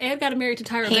Ed got married to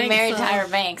Tyra Banks. He married so. Tyra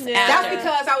Banks. That's After.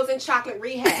 because I was in chocolate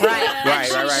rehab.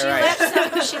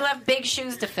 Right. She left big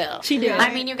shoes to fill. She did.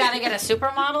 I mean, you got to get a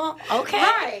supermodel. Okay.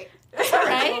 Right. That's all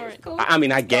right. I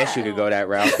mean, I guess you could go that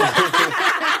route.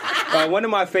 One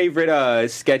of my favorite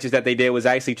sketches that they did was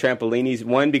actually Trampolinis.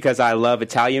 One, because I love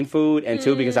Italian food, and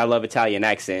two, because I love Italian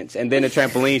accents. And then the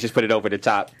Trampolines just put it over the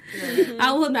top.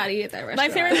 I will not eat at that restaurant.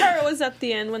 My favorite part was at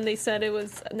the end when they said it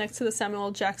was next to the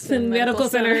Samuel Jackson Medical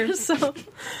Center. So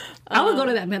I would go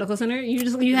to that medical center.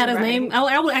 You had his name.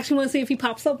 I would actually want to see if he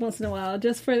pops up once in a while,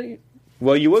 just for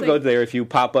Well, you would go there if you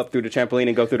pop up through the trampoline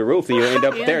and go through the roof, and you'll end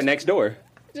up there next door.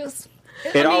 just.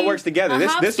 It all works together.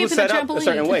 This was set up a trampoline.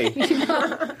 certain way.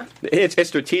 It's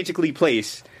strategically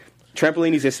placed.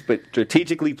 Trampolines is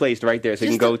strategically placed right there, so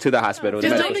you can go to the hospital.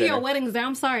 Just the don't do medical your center. weddings there.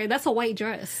 I'm sorry, that's a white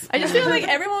dress. I just feel like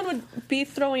everyone would be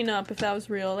throwing up if that was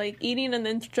real. Like eating and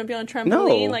then jumping on a trampoline. No.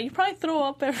 Like you probably throw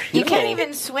up every. You can't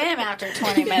even swim after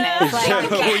 20 minutes. Like,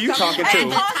 Who are you talking to? At the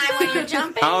time when you're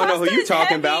jumping. I don't know who you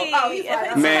talking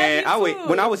about. Man,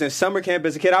 when I was in summer camp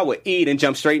as a kid, I would eat and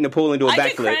jump straight in the pool and do a I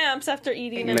get backflip. cramps after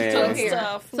eating and Man. doing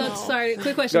stuff. So No. sorry,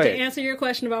 quick question Go to ahead. answer your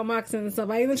question about moccasins.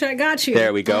 Somebody in the chat got you.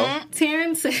 There we go.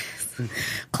 Terrence says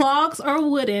clogs are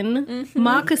wooden,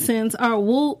 moccasins are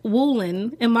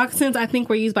woolen, and moccasins I think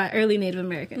were used by early Native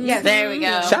Americans. Yes, there we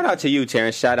go. Shout out to you,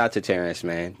 Terrence. Shout out to Terrence,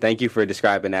 man. Thank you for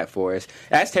describing that for us.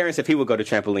 Ask Terrence if he would go to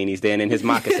Trampolinis then in his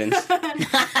moccasins.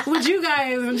 Would you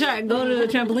guys in chat go to the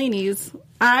trampolinis?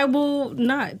 I will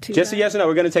not. Just a yes or no.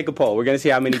 We're going to take a poll. We're going to see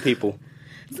how many people.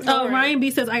 Ryan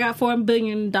B says, I got $4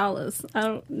 billion. I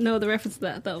don't know the reference to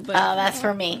that, though. But that's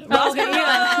for me. Oh, okay,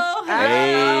 yeah.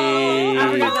 Hey.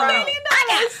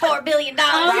 I got $4 billion.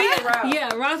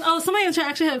 Yeah, Ross. Oh, somebody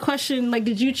actually had a question. Like,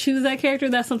 did you choose that character?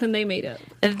 That's something they made up.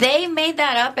 They made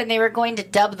that up, and they were going to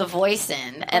dub the voice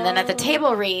in. And then at the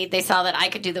table read, they saw that I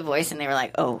could do the voice, and they were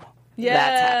like, "Oh,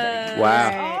 that's happening."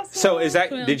 Wow. Awesome. So is that?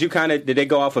 Did they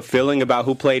go off a feeling about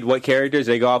who played what characters?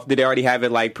 Did they already have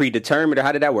it like predetermined, or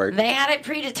how did that work? They had it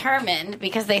predetermined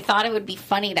because they thought it would be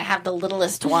funny to have the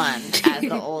littlest one as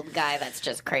the old guy that's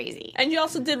just crazy. And you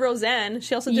also did Roseanne.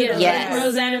 She also did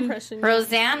Roseanne impression.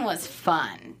 Roseanne was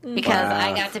fun because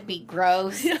I got to be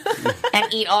gross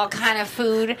and eat all kind of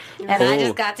food, and I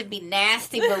just got to be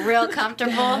nasty but real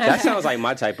comfortable. That sounds like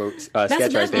my type of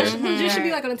sketch right there. You should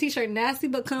be like on a t-shirt, nasty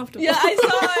but comfortable. Yeah, I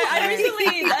saw it. I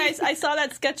recently I saw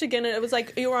that sketch again, and it was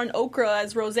like you were on Okra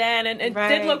as Roseanne, and it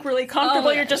did look really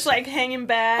comfortable. You're just like hanging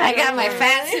back. I got my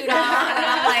fat suit on, and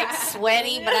I'm like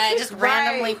sweaty, but I just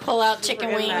randomly pull out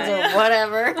chicken wings or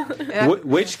whatever.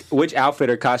 Which outfit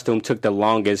or costume took the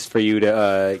longest for you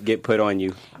to get put on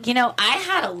you? You know, I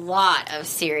had a lot of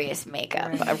serious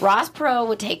makeup. Ross Perot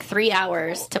would take 3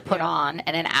 hours to put on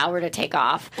and an hour to take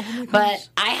off. But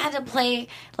I had to play,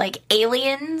 like,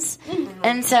 aliens.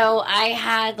 And so I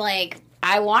had, like,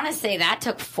 I want to say that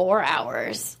took 4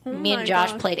 hours. Me and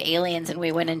Josh played aliens, and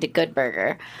we went into Good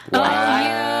Burger. Wow.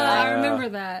 I remember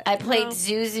that. I played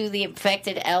Zuzu the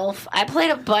infected elf. I played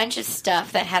a bunch of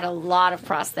stuff that had a lot of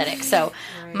prosthetics. So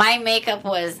my makeup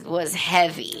was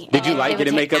heavy. Did you like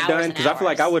getting makeup done? Because I feel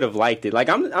like I would have liked it. Like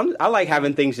I like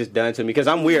having things just done to me because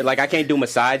I'm weird. Like I can't do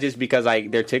massages because like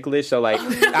they're ticklish. So like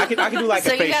I can do like a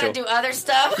facial. So you got to do other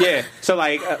stuff. Yeah. So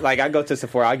like I go to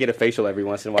Sephora, I'll get a facial every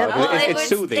once in a while. It's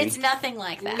soothing. It's nothing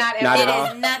like that. Not at all.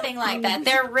 It is nothing like that.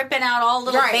 They're ripping out all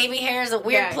little baby hairs of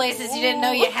weird places you didn't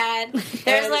know you had.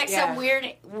 There's like some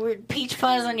weird peach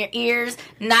fuzz on your ears.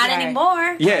 Not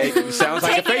anymore. Yeah, it sounds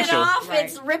like a facial. Taking it off,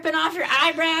 it's ripping off your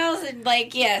eyebrows and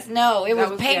like it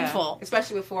was painful.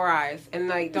 Especially with 4 eyes. And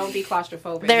like don't be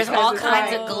claustrophobic. There's all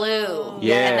kinds of glue.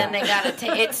 Yeah. And then they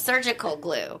gotta it's surgical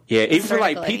glue. Yeah, even for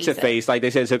like pizza face, like they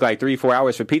said it took like 3-4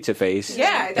 hours for pizza face.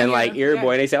 Yeah. And like Ear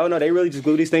Boy, they say, oh no, they really just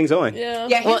glue these things on. Yeah,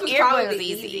 well, Ear Boy was the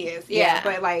easiest. easy. Yeah,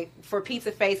 but like for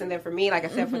pizza face and then for me, like I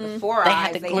said, for the 4 they eyes,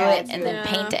 had to glue it and then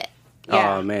paint it.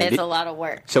 Yeah. Oh man, it's a lot of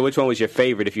work. So which one was your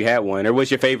favorite if you had one, or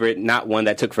was your favorite not one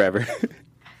that took forever?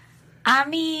 I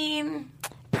mean,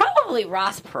 probably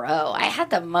Ross Perot. I had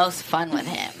the most fun with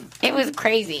him. It was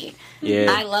crazy.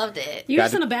 Yeah, I loved it. You were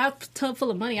just in a bathtub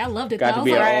full of money. I loved it. Got to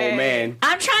be an old man.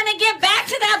 I'm trying to get back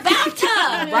to that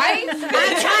bathtub, right? I'm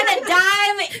trying to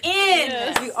dive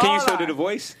in. Can you still do the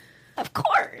voice? Of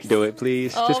course. Do it,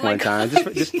 please. Just one time.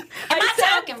 Just. Am I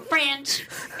talking French?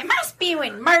 Am I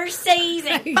spewing mercies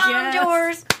and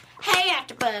bonjours? Hey,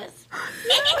 AfterBuzz.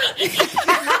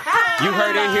 You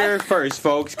heard it here first,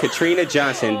 folks. Katrina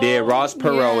Johnson did Ross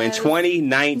Perot in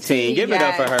 2019. Give it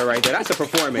up for her right there. That's a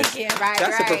performance.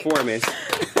 That's a performance.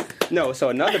 No, so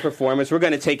another performance. We're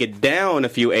going to take it down a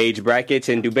few age brackets.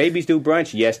 And do babies do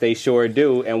brunch? Yes, they sure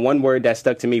do. And one word that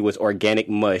stuck to me was organic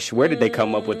mush. Where did they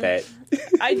come up with that?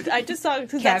 I just saw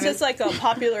because that's just like a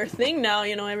popular thing now.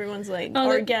 You know, everyone's like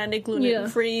organic,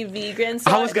 gluten-free, vegan. So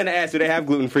I was going to ask, do they have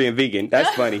gluten-free and vegan?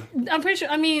 That's funny. I'm pretty sure.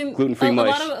 I mean, gluten-free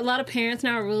mush. A lot of parents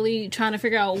now are really trying to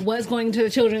figure out what's going to the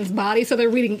children's body, so they're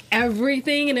reading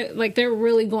everything, and they're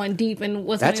really going deep in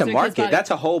what's going to their kids' body.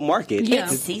 That's a whole market. Yeah.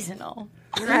 It's seasonal.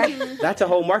 Right. That's a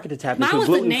whole market to tap into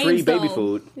gluten-free baby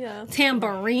food. Yeah.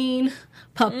 Tambourine,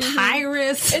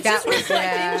 papyrus. It's just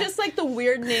reflecting just like the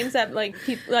weird names that like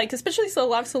people like, especially a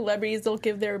lot of celebrities they'll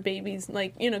give their babies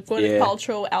like Gwyneth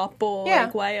Paltrow apple. Yeah.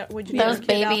 Like why would you? Those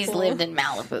babies lived in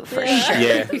Malibu for sure.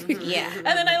 Yeah. And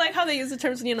then I like how they use the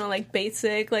terms like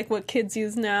basic, like what kids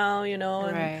use now.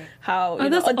 And how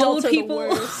adults are the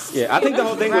worst. Yeah, I think the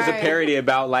whole thing was a parody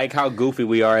about like how goofy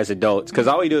we are as adults because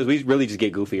all we do is we really just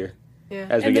get goofier. Yeah.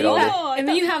 As we get older. And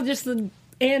then you have just the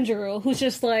Andrew, who's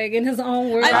just like in his own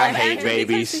world. I hate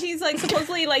babies. He's like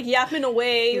supposedly like yapping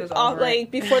away like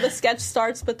before the sketch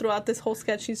starts, but throughout this whole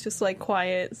sketch he's just like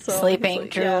quiet, so sleeping,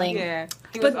 drooling. Yeah.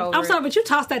 But I'm sorry, but you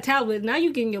tossed that tablet. Now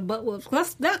you getting your butt whooped.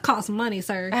 That costs money,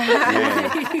 sir.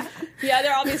 Yeah,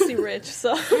 they're obviously rich,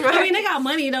 so I mean they got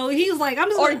money though. He's like, I'm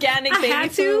just organic like, baby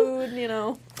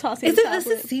food, tossing. Is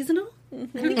it seasonal? I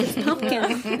think it's pumpkin.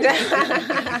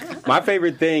 My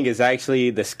favorite thing is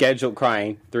actually the scheduled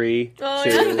crying. 3, 2,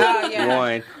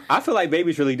 1. I feel like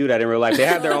babies really do that in real life. They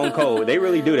have their own code. They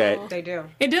really do that. They do.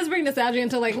 It does bring nostalgia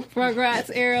into like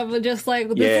Rugrats era, but just like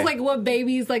this is like what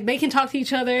babies like they can talk to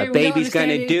each other. A baby's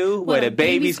gonna do what a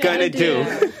baby's gonna do.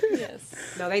 Yes.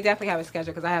 No, they definitely have a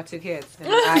schedule because I have 2 kids. And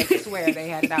I swear they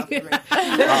had it out for me.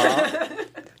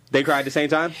 They cried at the same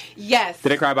time? Yes. Did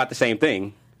they cry about the same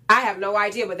thing? I have no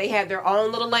idea, but they had their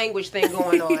own little language thing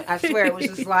going on. I swear it was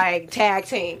just like tag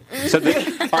team. So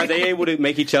are they able to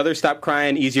make each other stop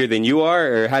crying easier than you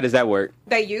are, or how does that work?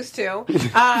 They used to.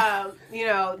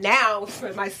 Now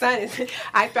my son is,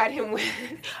 I threaten him with,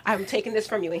 I'm taking this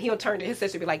from you. And he'll turn to his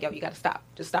sister and be like, yo, you got to stop.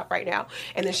 Just stop right now.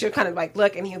 And then she'll kind of like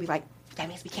look and he'll be like, that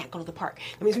means we can't go to the park.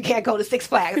 That means we can't go to Six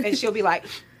Flags. And she'll be like,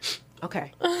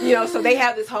 okay. So they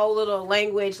have this whole little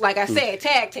language. Like I said,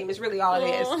 tag team is really all it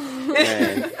is.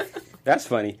 Man, that's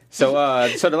funny. So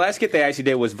the last skit they actually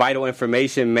did was Vital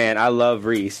Information. Man, I love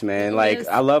Reese, man. Like,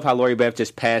 I love how Lori Beth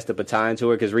just passed the baton to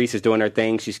her because Reese is doing her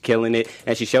thing. She's killing it.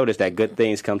 And she showed us that good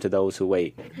things come to those who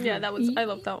wait. Yeah, I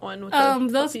love that one. With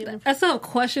I still have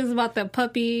questions about the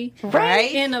puppy.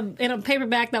 Right. In a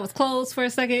paperback that was closed for a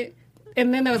second.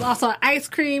 And then there was also ice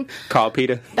cream. Called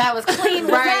Peter. That was clean.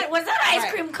 Was that ice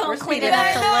cream cone clean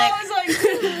enough to lick?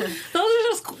 Those are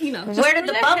just, Where did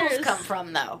the bubbles come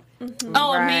from, though? Mm-hmm.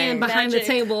 Oh, man, behind the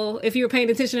table. If you were paying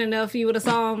attention enough, you would have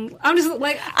saw him. I'm just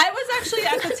like... I was actually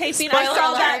at the taping. I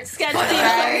saw that sketch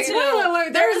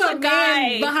too. There was a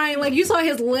guy behind, like, you saw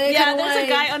his leg. Yeah, there's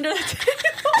a guy under the table.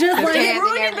 Just like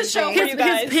ruining the show for you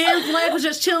guys. His pants leg was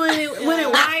just chilling when it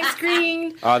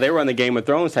widescreen. Oh, they were on the Game of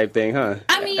Thrones type thing, huh?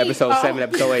 I mean... Episode 7,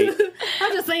 Episode 8.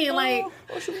 I'm just saying, like...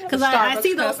 Because I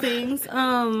see those things.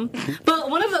 But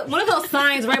one of those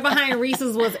signs right behind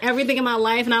Reese's was everything in my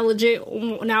life, and I legit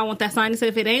now I want that sign to say,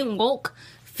 if it ain't woke,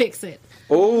 fix it.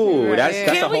 Oh, that's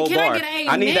a whole bar. I get an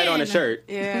I need that on a shirt.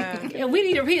 Yeah. We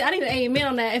need to I need an amen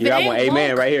on that. If I it want ain't amen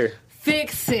woke, right here.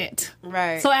 Fix it.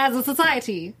 Right. So as a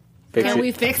society,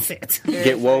 we fix it?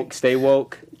 Get woke, stay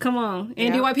woke. Come on.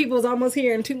 Andy White People is almost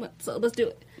here in 2 months, so let's do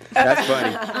it. That's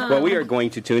funny. Well, we are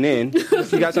going to tune in.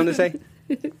 You got something to say?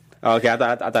 Oh, okay, I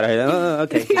thought I heard.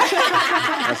 Okay.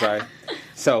 I'm sorry.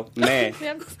 So, man.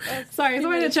 Sorry,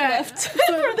 somebody in the chat.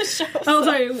 For the show. Oh,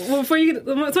 sorry. Well, somebody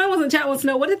was in the chat wants to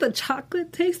know, what did the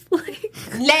chocolate taste like?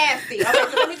 Nasty. Okay,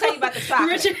 so let me tell you about the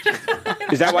chocolate.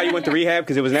 Is that why you went to rehab?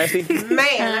 Because it was nasty? Man,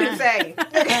 let me say.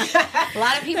 A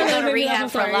lot of people go to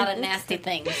rehab for a lot of nasty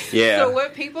things. Yeah. So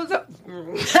what people do...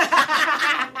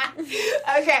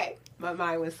 Okay. My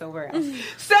mind was somewhere else.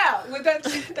 So, with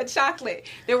the chocolate,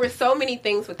 there were so many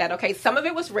things with that, okay? Some of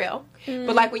it was real,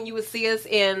 but like when you would see us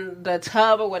in the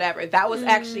tub or whatever, that was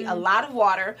actually a lot of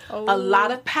water, a lot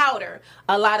of powder,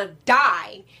 a lot of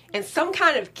dye, and some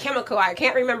kind of chemical. I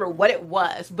can't remember what it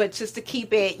was, but just to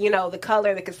keep it, the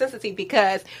color, the consistency,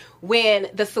 because when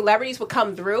the celebrities would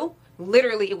come through,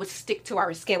 literally it would stick to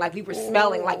our skin like we were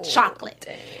smelling like chocolate.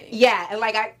 Dang. Yeah, and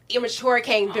like Immature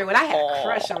came through and I had a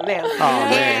crush on them. Oh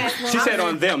man, she said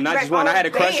on them, not just one. I had a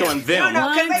crush on them. No,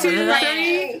 1, 2,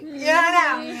 3.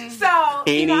 Yeah, so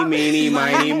eeny, meeny,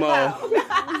 miny, mo.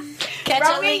 Catch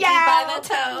a leaky by the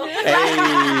toe.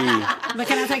 Hey. But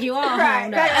can I take you all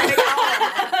right. home?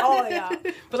 Oh yeah.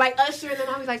 But like Usher and them,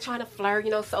 I was like trying to flirt,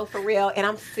 so for real, and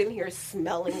I'm sitting here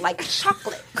smelling like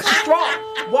chocolate,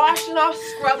 strong, washing off,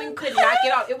 scrubbing, could not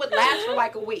get off. It would last for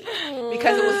like a week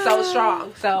because it was so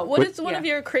strong. So, what is one of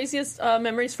your craziest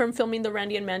memories from filming the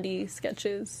Randy and Mandy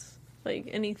sketches? Like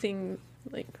anything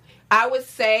like. I would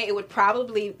say it would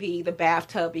probably be the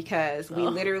bathtub because we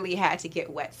literally had to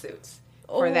get wetsuits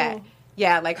for that.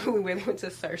 Yeah, like we really went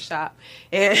to Surf Shop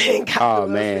and got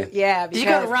man. Yeah, did you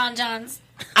go to Ron John's?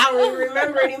 I don't even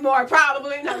remember anymore.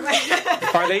 Probably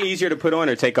not. Are they easier to put on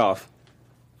or take off?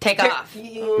 Take off.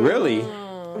 Really?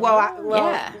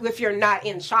 Well, if you're not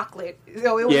in chocolate,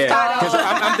 so it was because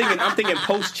I'm thinking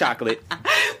post chocolate.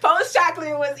 Post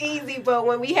chocolate was easy, but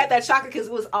when we had that chocolate, because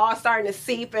it was all starting to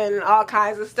seep and all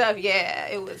kinds of stuff,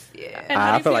 it was.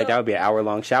 I feel like that would be an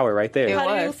hour-long shower right there.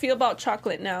 How do you feel about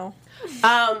chocolate now?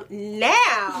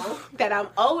 Now that I'm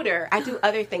older, I do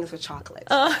other things with chocolate.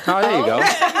 There you go.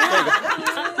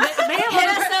 Hit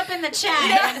us up in the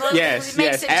chat. We'll yes.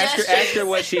 Ask her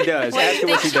what she does. Ask her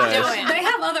what she does. They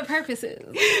have other purposes.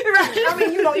 Right. I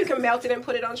mean, you can melt it and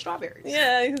put it on strawberries.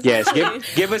 Yeah. Exactly.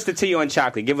 Yes. Give us the tea on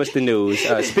chocolate. Give us the news.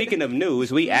 Speaking of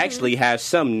news, we actually have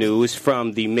some news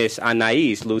from the Miss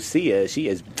Anais Lucia. She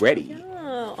is ready.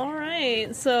 All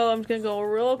right, so I'm gonna go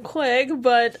real quick,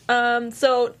 but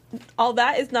so All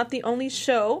That is not the only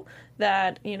show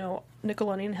that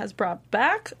Nickelodeon has brought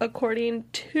back, according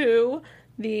to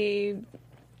the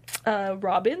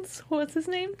Robbins. What's his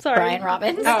name? Sorry, Brian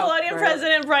Robbins. Nickelodeon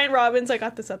president Brian Robbins. I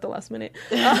got this at the last minute.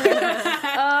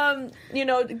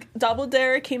 Double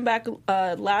Dare came back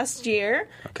last year,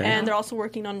 and they're also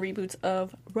working on reboots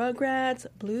of Rugrats,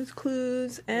 Blue's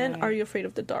Clues, and Are You Afraid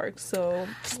of the Dark? So,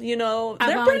 they're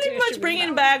volunteer pretty much to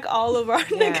bringing back all of our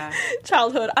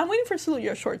childhood. I'm waiting for Salute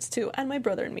Your Shorts, too, and My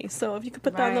Brother and Me. So if you could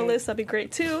put that on the list, that'd be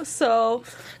great, too. So,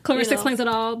 Clarissa Explains It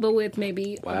All, but with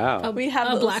maybe we have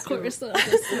a black Clarissa.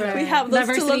 We have those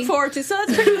to look forward to. So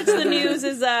that's pretty much the news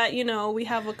is that, we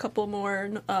have a couple more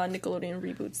Nickelodeon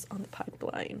reboots on the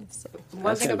pipeline. So.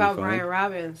 One thing about Brian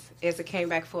Robbins is it came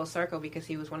back full circle because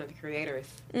he was one of the creators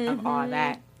of all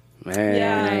that. Man.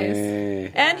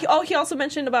 Yeah. And he also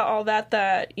mentioned about all that,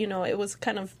 it was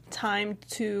kind of time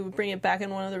to bring it back.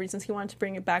 And one of the reasons he wanted to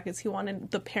bring it back is he wanted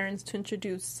the parents to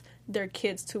introduce their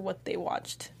kids to what they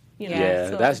watched.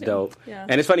 So, that's dope. Yeah.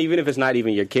 And it's funny, even if it's not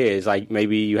even your kids, like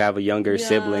maybe you have a younger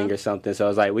sibling or something. So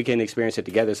it's like, we can experience it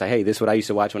together. It's like, hey, this is what I used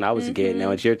to watch when I was a kid. Now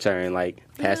it's your turn. Like,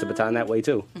 pass the baton that way,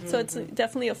 too. So it's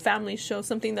definitely a family show,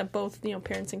 something that both,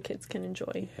 parents and kids can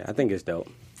enjoy. Yeah, I think it's dope.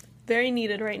 Very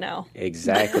needed right now.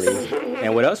 Exactly.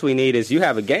 And what else we need is you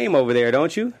have a game over there,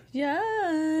 don't you?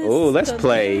 Yes. Oh, let's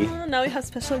play. Now we have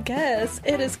special guests.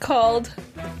 It is called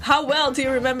How Well Do You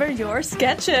Remember Your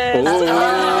Sketches?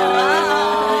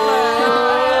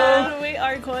 We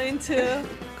are going to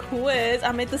quiz.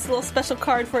 I made this little special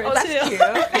card for it, too. That's cute.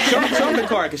 Show them the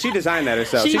card, because she designed that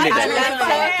herself. She did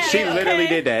that. She literally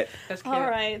did that. That's cute. All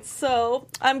right, so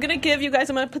I'm going to give you guys,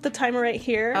 I'm going to put the timer right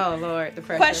here. Oh, Lord, the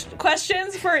pressure.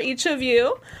 Questions for each of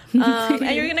you,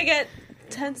 and you're going to get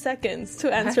 10 seconds to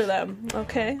answer them,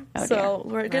 okay? So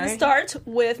we're going to start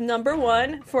with number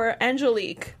 1 for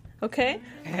Angelique, okay?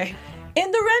 Okay.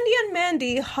 In the Randy and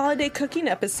Mandy holiday cooking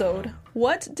episode,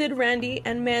 what did Randy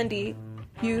and Mandy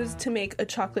use to make a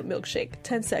chocolate milkshake?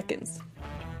 10 seconds.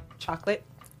 Chocolate?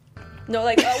 No,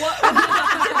 like what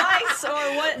device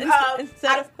or what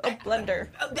instead of a blender?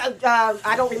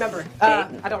 I don't remember. I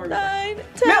don't remember. 9,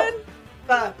 10.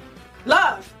 No.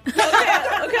 Love. Okay.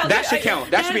 That should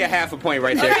count. That should be a half a point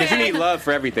right there, because you need love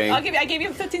for everything. I gave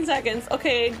you 15 seconds.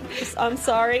 Okay, I'm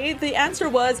sorry. The answer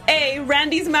was A,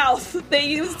 Randy's mouth. They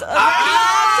used a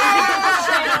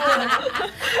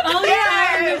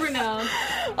I remember now.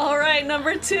 All right,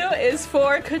 number 2 is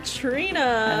for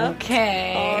Katrina.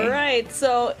 Okay. All right,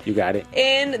 so you got it.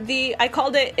 In I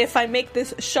called it If I Make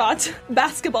This Shot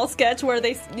basketball sketch, where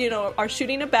they, are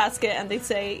shooting a basket and they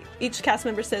say, each cast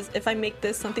member says, if I make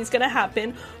this, something's going to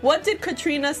happen. What did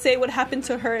Katrina say would happen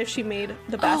to her if she made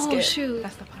the basket? Oh, shoot.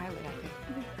 That's the pilot, I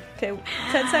think. Okay,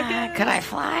 10 seconds. Could I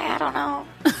fly? I don't know.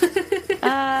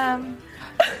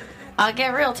 I'll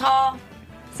get real tall.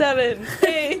 7,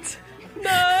 8, 9.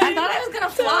 I thought I was going to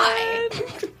fly.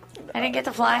 I didn't get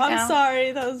to fly. I'm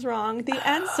sorry, that was wrong. The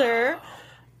answer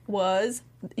was,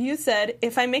 you said,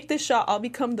 if I make this shot, I'll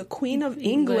become the Queen of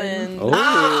England.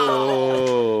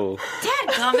 Oh.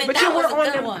 Dadgummit, But that you were was a on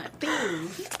good the one.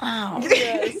 Oh.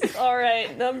 Yes. All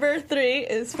right. Number 3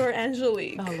 is for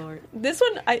Angelique. Oh, Lord. This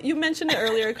one, you mentioned it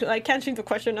earlier. I can't change the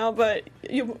question now, but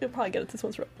you'll probably get it. This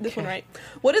one right.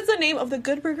 What is the name of the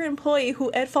Good Burger employee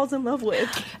who Ed falls in love with?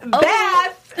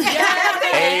 Beth.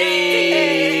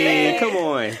 Hey, come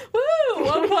on. Woo!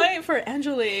 1 point for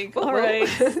Angelique. All right.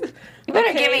 You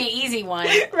better give me an easy one.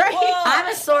 Right. Well,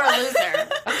 I'm a sore loser.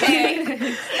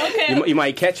 Okay. Okay. You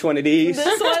might catch one of these.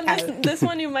 This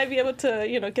one you might be able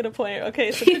to, get a point.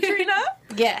 Okay, so Katrina?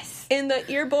 Yes. In the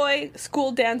Earboy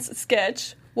school dance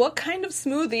sketch, what kind of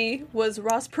smoothie was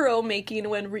Ross Perot making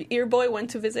when Earboy went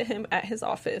to visit him at his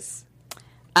office?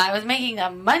 I was making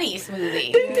a money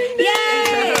smoothie. Yay! I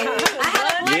had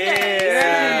a blender.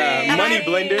 Yeah. Money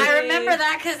blender. I remember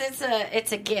that because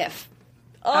it's a GIF.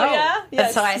 Oh, yeah? Yes.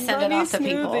 And so I send it off to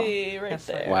people. Right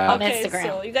there. Wow. On Okay, Instagram.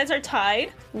 so you guys are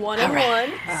tied, 1 and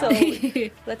 1. So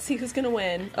let's see who's going to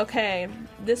win. Okay,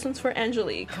 this one's for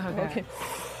Angelique. Okay.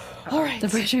 All right. The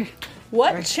pressure.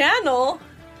 What channel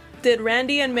did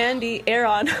Randy and Mandy air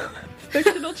on?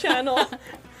 Fictional channel.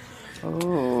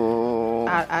 Oh.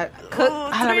 I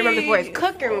don't remember the voice.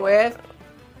 Cooking with.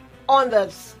 On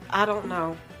the. I don't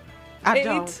know. I 8,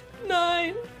 don't.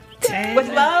 9, 10. With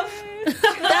love?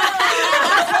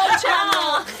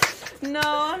 No,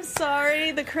 I'm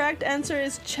sorry. The correct answer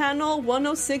is Channel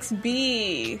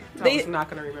 106B. I was not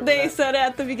going to remember They that. said it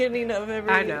at the beginning of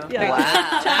every... I know. Yeah. Wow.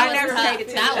 I never paid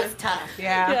attention. That was tough.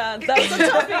 Yeah. Yeah, that was a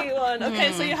toughie one.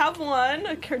 Okay, so you have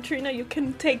one. Katrina, you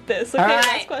can take this. Okay, All right.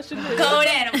 last question for you.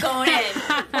 I'm going in.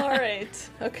 All right.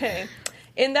 Okay.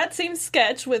 In that same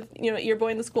sketch with,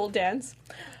 Earboy in the school dance,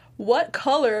 what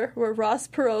color were Ross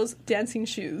Perot's dancing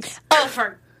shoes? Oh,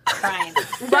 for crying.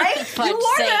 Right? You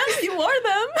wore them. You wore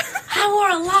them. I wore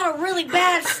a lot of really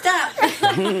bad stuff.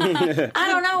 I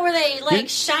don't know, were they like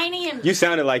shiny and You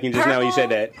sounded like him just now when you said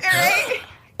that.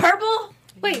 purple?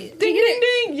 Wait, Ding, ding,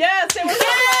 ding. Yes, they were.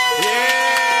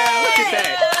 Yeah, look at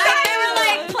that. They were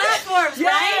like platforms,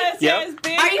 right? Yes,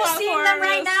 big Are you seeing them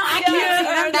right now? I can't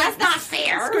see them. That's not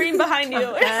fair. Screen behind you.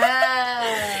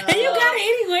 And you got it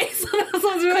anyway, so that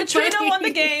was really Katrina funny. won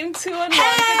the game 2-1.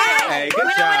 Hey,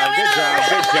 good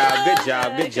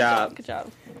job. Good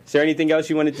job. Is there anything else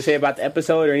you wanted to say about the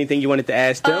episode or anything you wanted to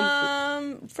ask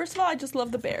them? First of all, I just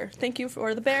love the bear. Thank you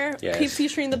for the bear. Yes. Keep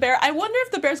featuring the bear. I wonder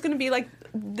if the bear's going to be like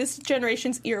this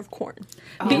generation's ear of corn.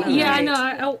 Yeah, I know.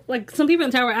 I, like some people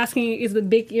in town were asking, is the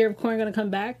big ear of corn going to come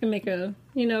back and make a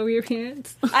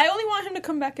reappearance? I only want him to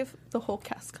come back if the whole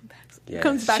cast Yes.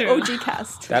 comes back. Sure. OG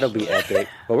cast. That'll be epic.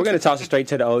 Well, we're going to toss it straight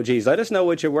to the OGs. Let us know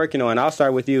what you're working on. I'll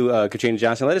start with you, Katrina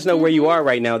Johnson. Let us know where you are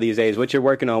right now these days, what you're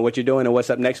working on, what you're doing, and what's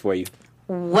up next for you.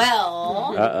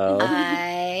 Well,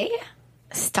 I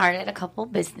started a couple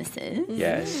businesses.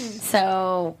 Yes.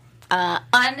 So,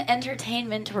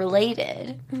 unentertainment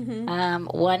related.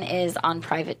 One is on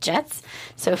private jets.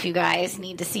 So if you guys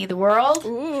need to see the world,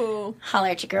 holler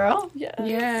at your girl.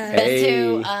 Yeah. Been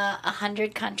to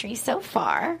 100 countries so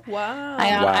far. Wow.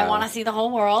 I want to see the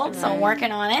whole world, so I'm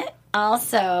working on it.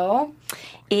 Also,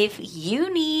 if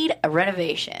you need a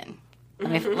renovation, let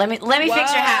me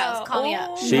fix your house. Call me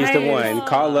up. She's the one.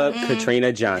 Call up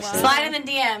Katrina Johnson. Slide in the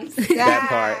DMs.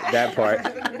 That part.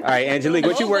 All right, Angelique,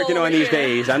 what you working on these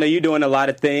days? I know you're doing a lot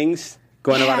of things,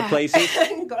 going a lot of places.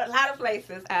 Go a lot of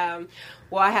places.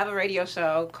 Well, I have a radio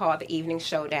show called The Evening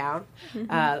Showdown.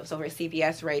 It's over at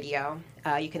CBS Radio.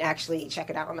 You can actually check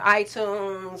it out on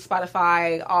iTunes,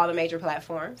 Spotify, all the major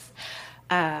platforms.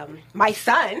 My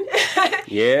son,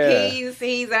 he's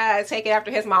taking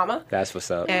after his mama. That's what's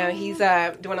up. And he's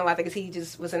doing a lot of things. He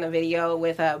just was in a video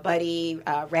with Buddy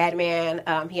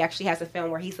Radman. He actually has a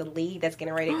film where he's the lead that's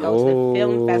getting ready to go to the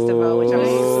film festival, which I'm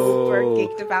super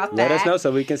geeked about that. Let us know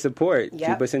so we can support. Yep.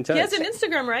 Keep us in touch. He has an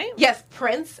Instagram, right? Yes,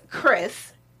 Prince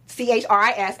Chris,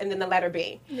 CHRIS, and then the letter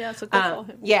B. Yeah, so go follow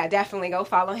him. Yeah, definitely go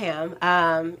follow him.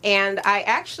 And I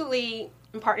actually,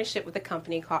 in partnership with a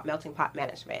company called Melting Pot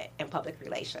Management and Public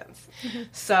Relations.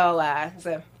 So it's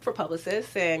for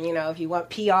publicists, and if you want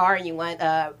PR and you want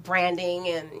branding,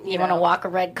 and you want to walk a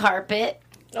red carpet.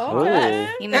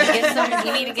 Okay. You need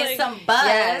to get some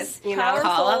buzz. Yes,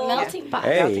 call up Melting Pot.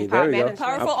 Hey, there we go.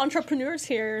 Powerful entrepreneurs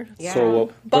here. Yeah.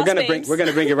 So we're gonna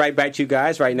bring it right back to you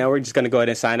guys. Right now, we're just gonna go ahead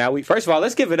and sign out. First of all,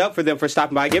 let's give it up for them for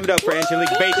stopping by. Give it up for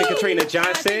Angelique Bates and Katrina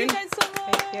Johnson. Thank you guys so much.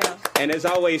 And as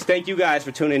always, thank you guys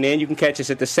for tuning in. You can catch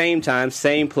us at the same time,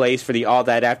 same place for the All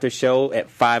That After show at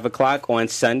 5 o'clock on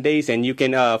Sundays. And you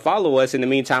can follow us in the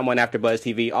meantime on AfterBuzz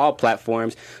TV, all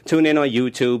platforms. Tune in on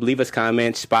YouTube, leave us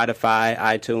comments, Spotify,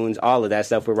 iTunes, all of that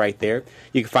stuff. We're right there.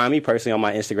 You can find me personally on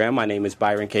my Instagram. My name is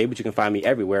Byron K, but you can find me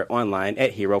everywhere online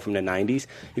at Hero from the 90s.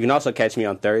 You can also catch me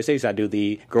on Thursdays. I do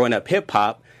the Growing Up Hip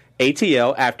Hop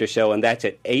ATL After Show, and that's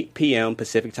at 8 p.m.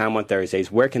 Pacific Time on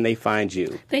Thursdays. Where can they find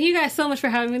you? Thank you guys so much for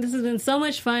having me. This has been so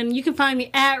much fun. You can find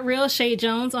me at Real Shay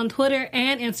Jones on Twitter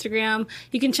and Instagram.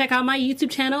 You can check out my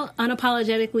YouTube channel,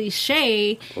 Unapologetically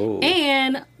Shay.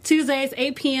 And Tuesdays,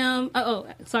 8 p.m.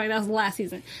 Sorry, that was last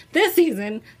season. This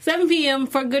season, 7 p.m.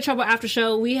 for Good Trouble After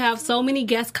Show. We have so many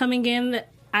guests coming in that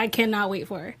I cannot wait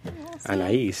for.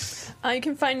 Nice. You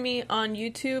can find me on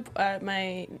YouTube at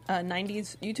my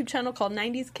 90s YouTube channel called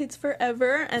 90s Kids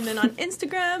Forever, and then on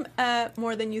Instagram at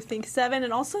More Than You Think 7.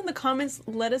 And also in the comments,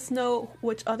 let us know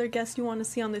which other guests you want to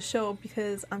see on the show,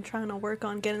 because I'm trying to work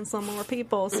on getting some more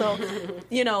people. So,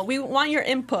 we want your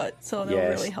input, so that will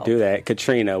really help. Do that.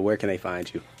 Katrina, where can they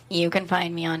find you? You can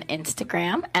find me on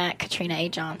Instagram at Katrina A.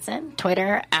 Johnson,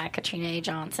 Twitter at Katrina A.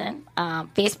 Johnson,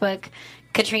 Facebook,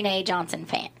 Katrina A. Johnson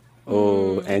fan.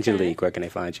 Angelique, where can they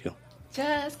find you?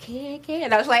 Just kick it.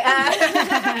 And I was like,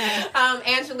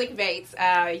 Angelique Bates.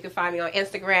 You can find me on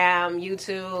Instagram,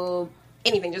 YouTube,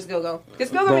 anything. Just Google.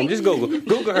 Just Google me. Just Google.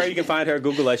 Google her. You can find her.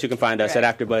 Google us. You can find us at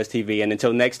AfterBuzz TV. And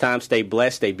until next time, stay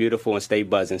blessed, stay beautiful, and stay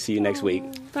buzzing. See you next week.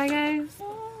 Bye, guys.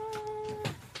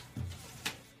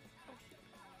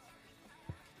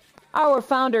 Our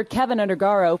founder, Kevin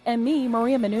Undergaro, and me,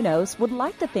 Maria Menounos, would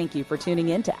like to thank you for tuning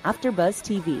in to AfterBuzz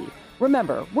TV.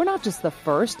 Remember, we're not just the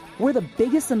first, we're the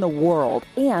biggest in the world,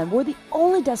 and we're the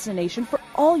only destination for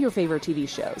all your favorite TV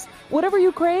shows. Whatever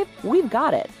you crave, we've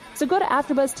got it. So go to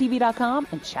AfterBuzzTV.com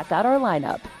and check out our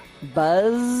lineup.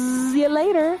 Buzz you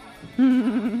later.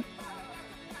 The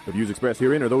views expressed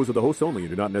herein are those of the hosts only and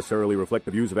do not necessarily reflect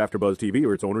the views of AfterBuzz TV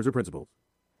or its owners or principals.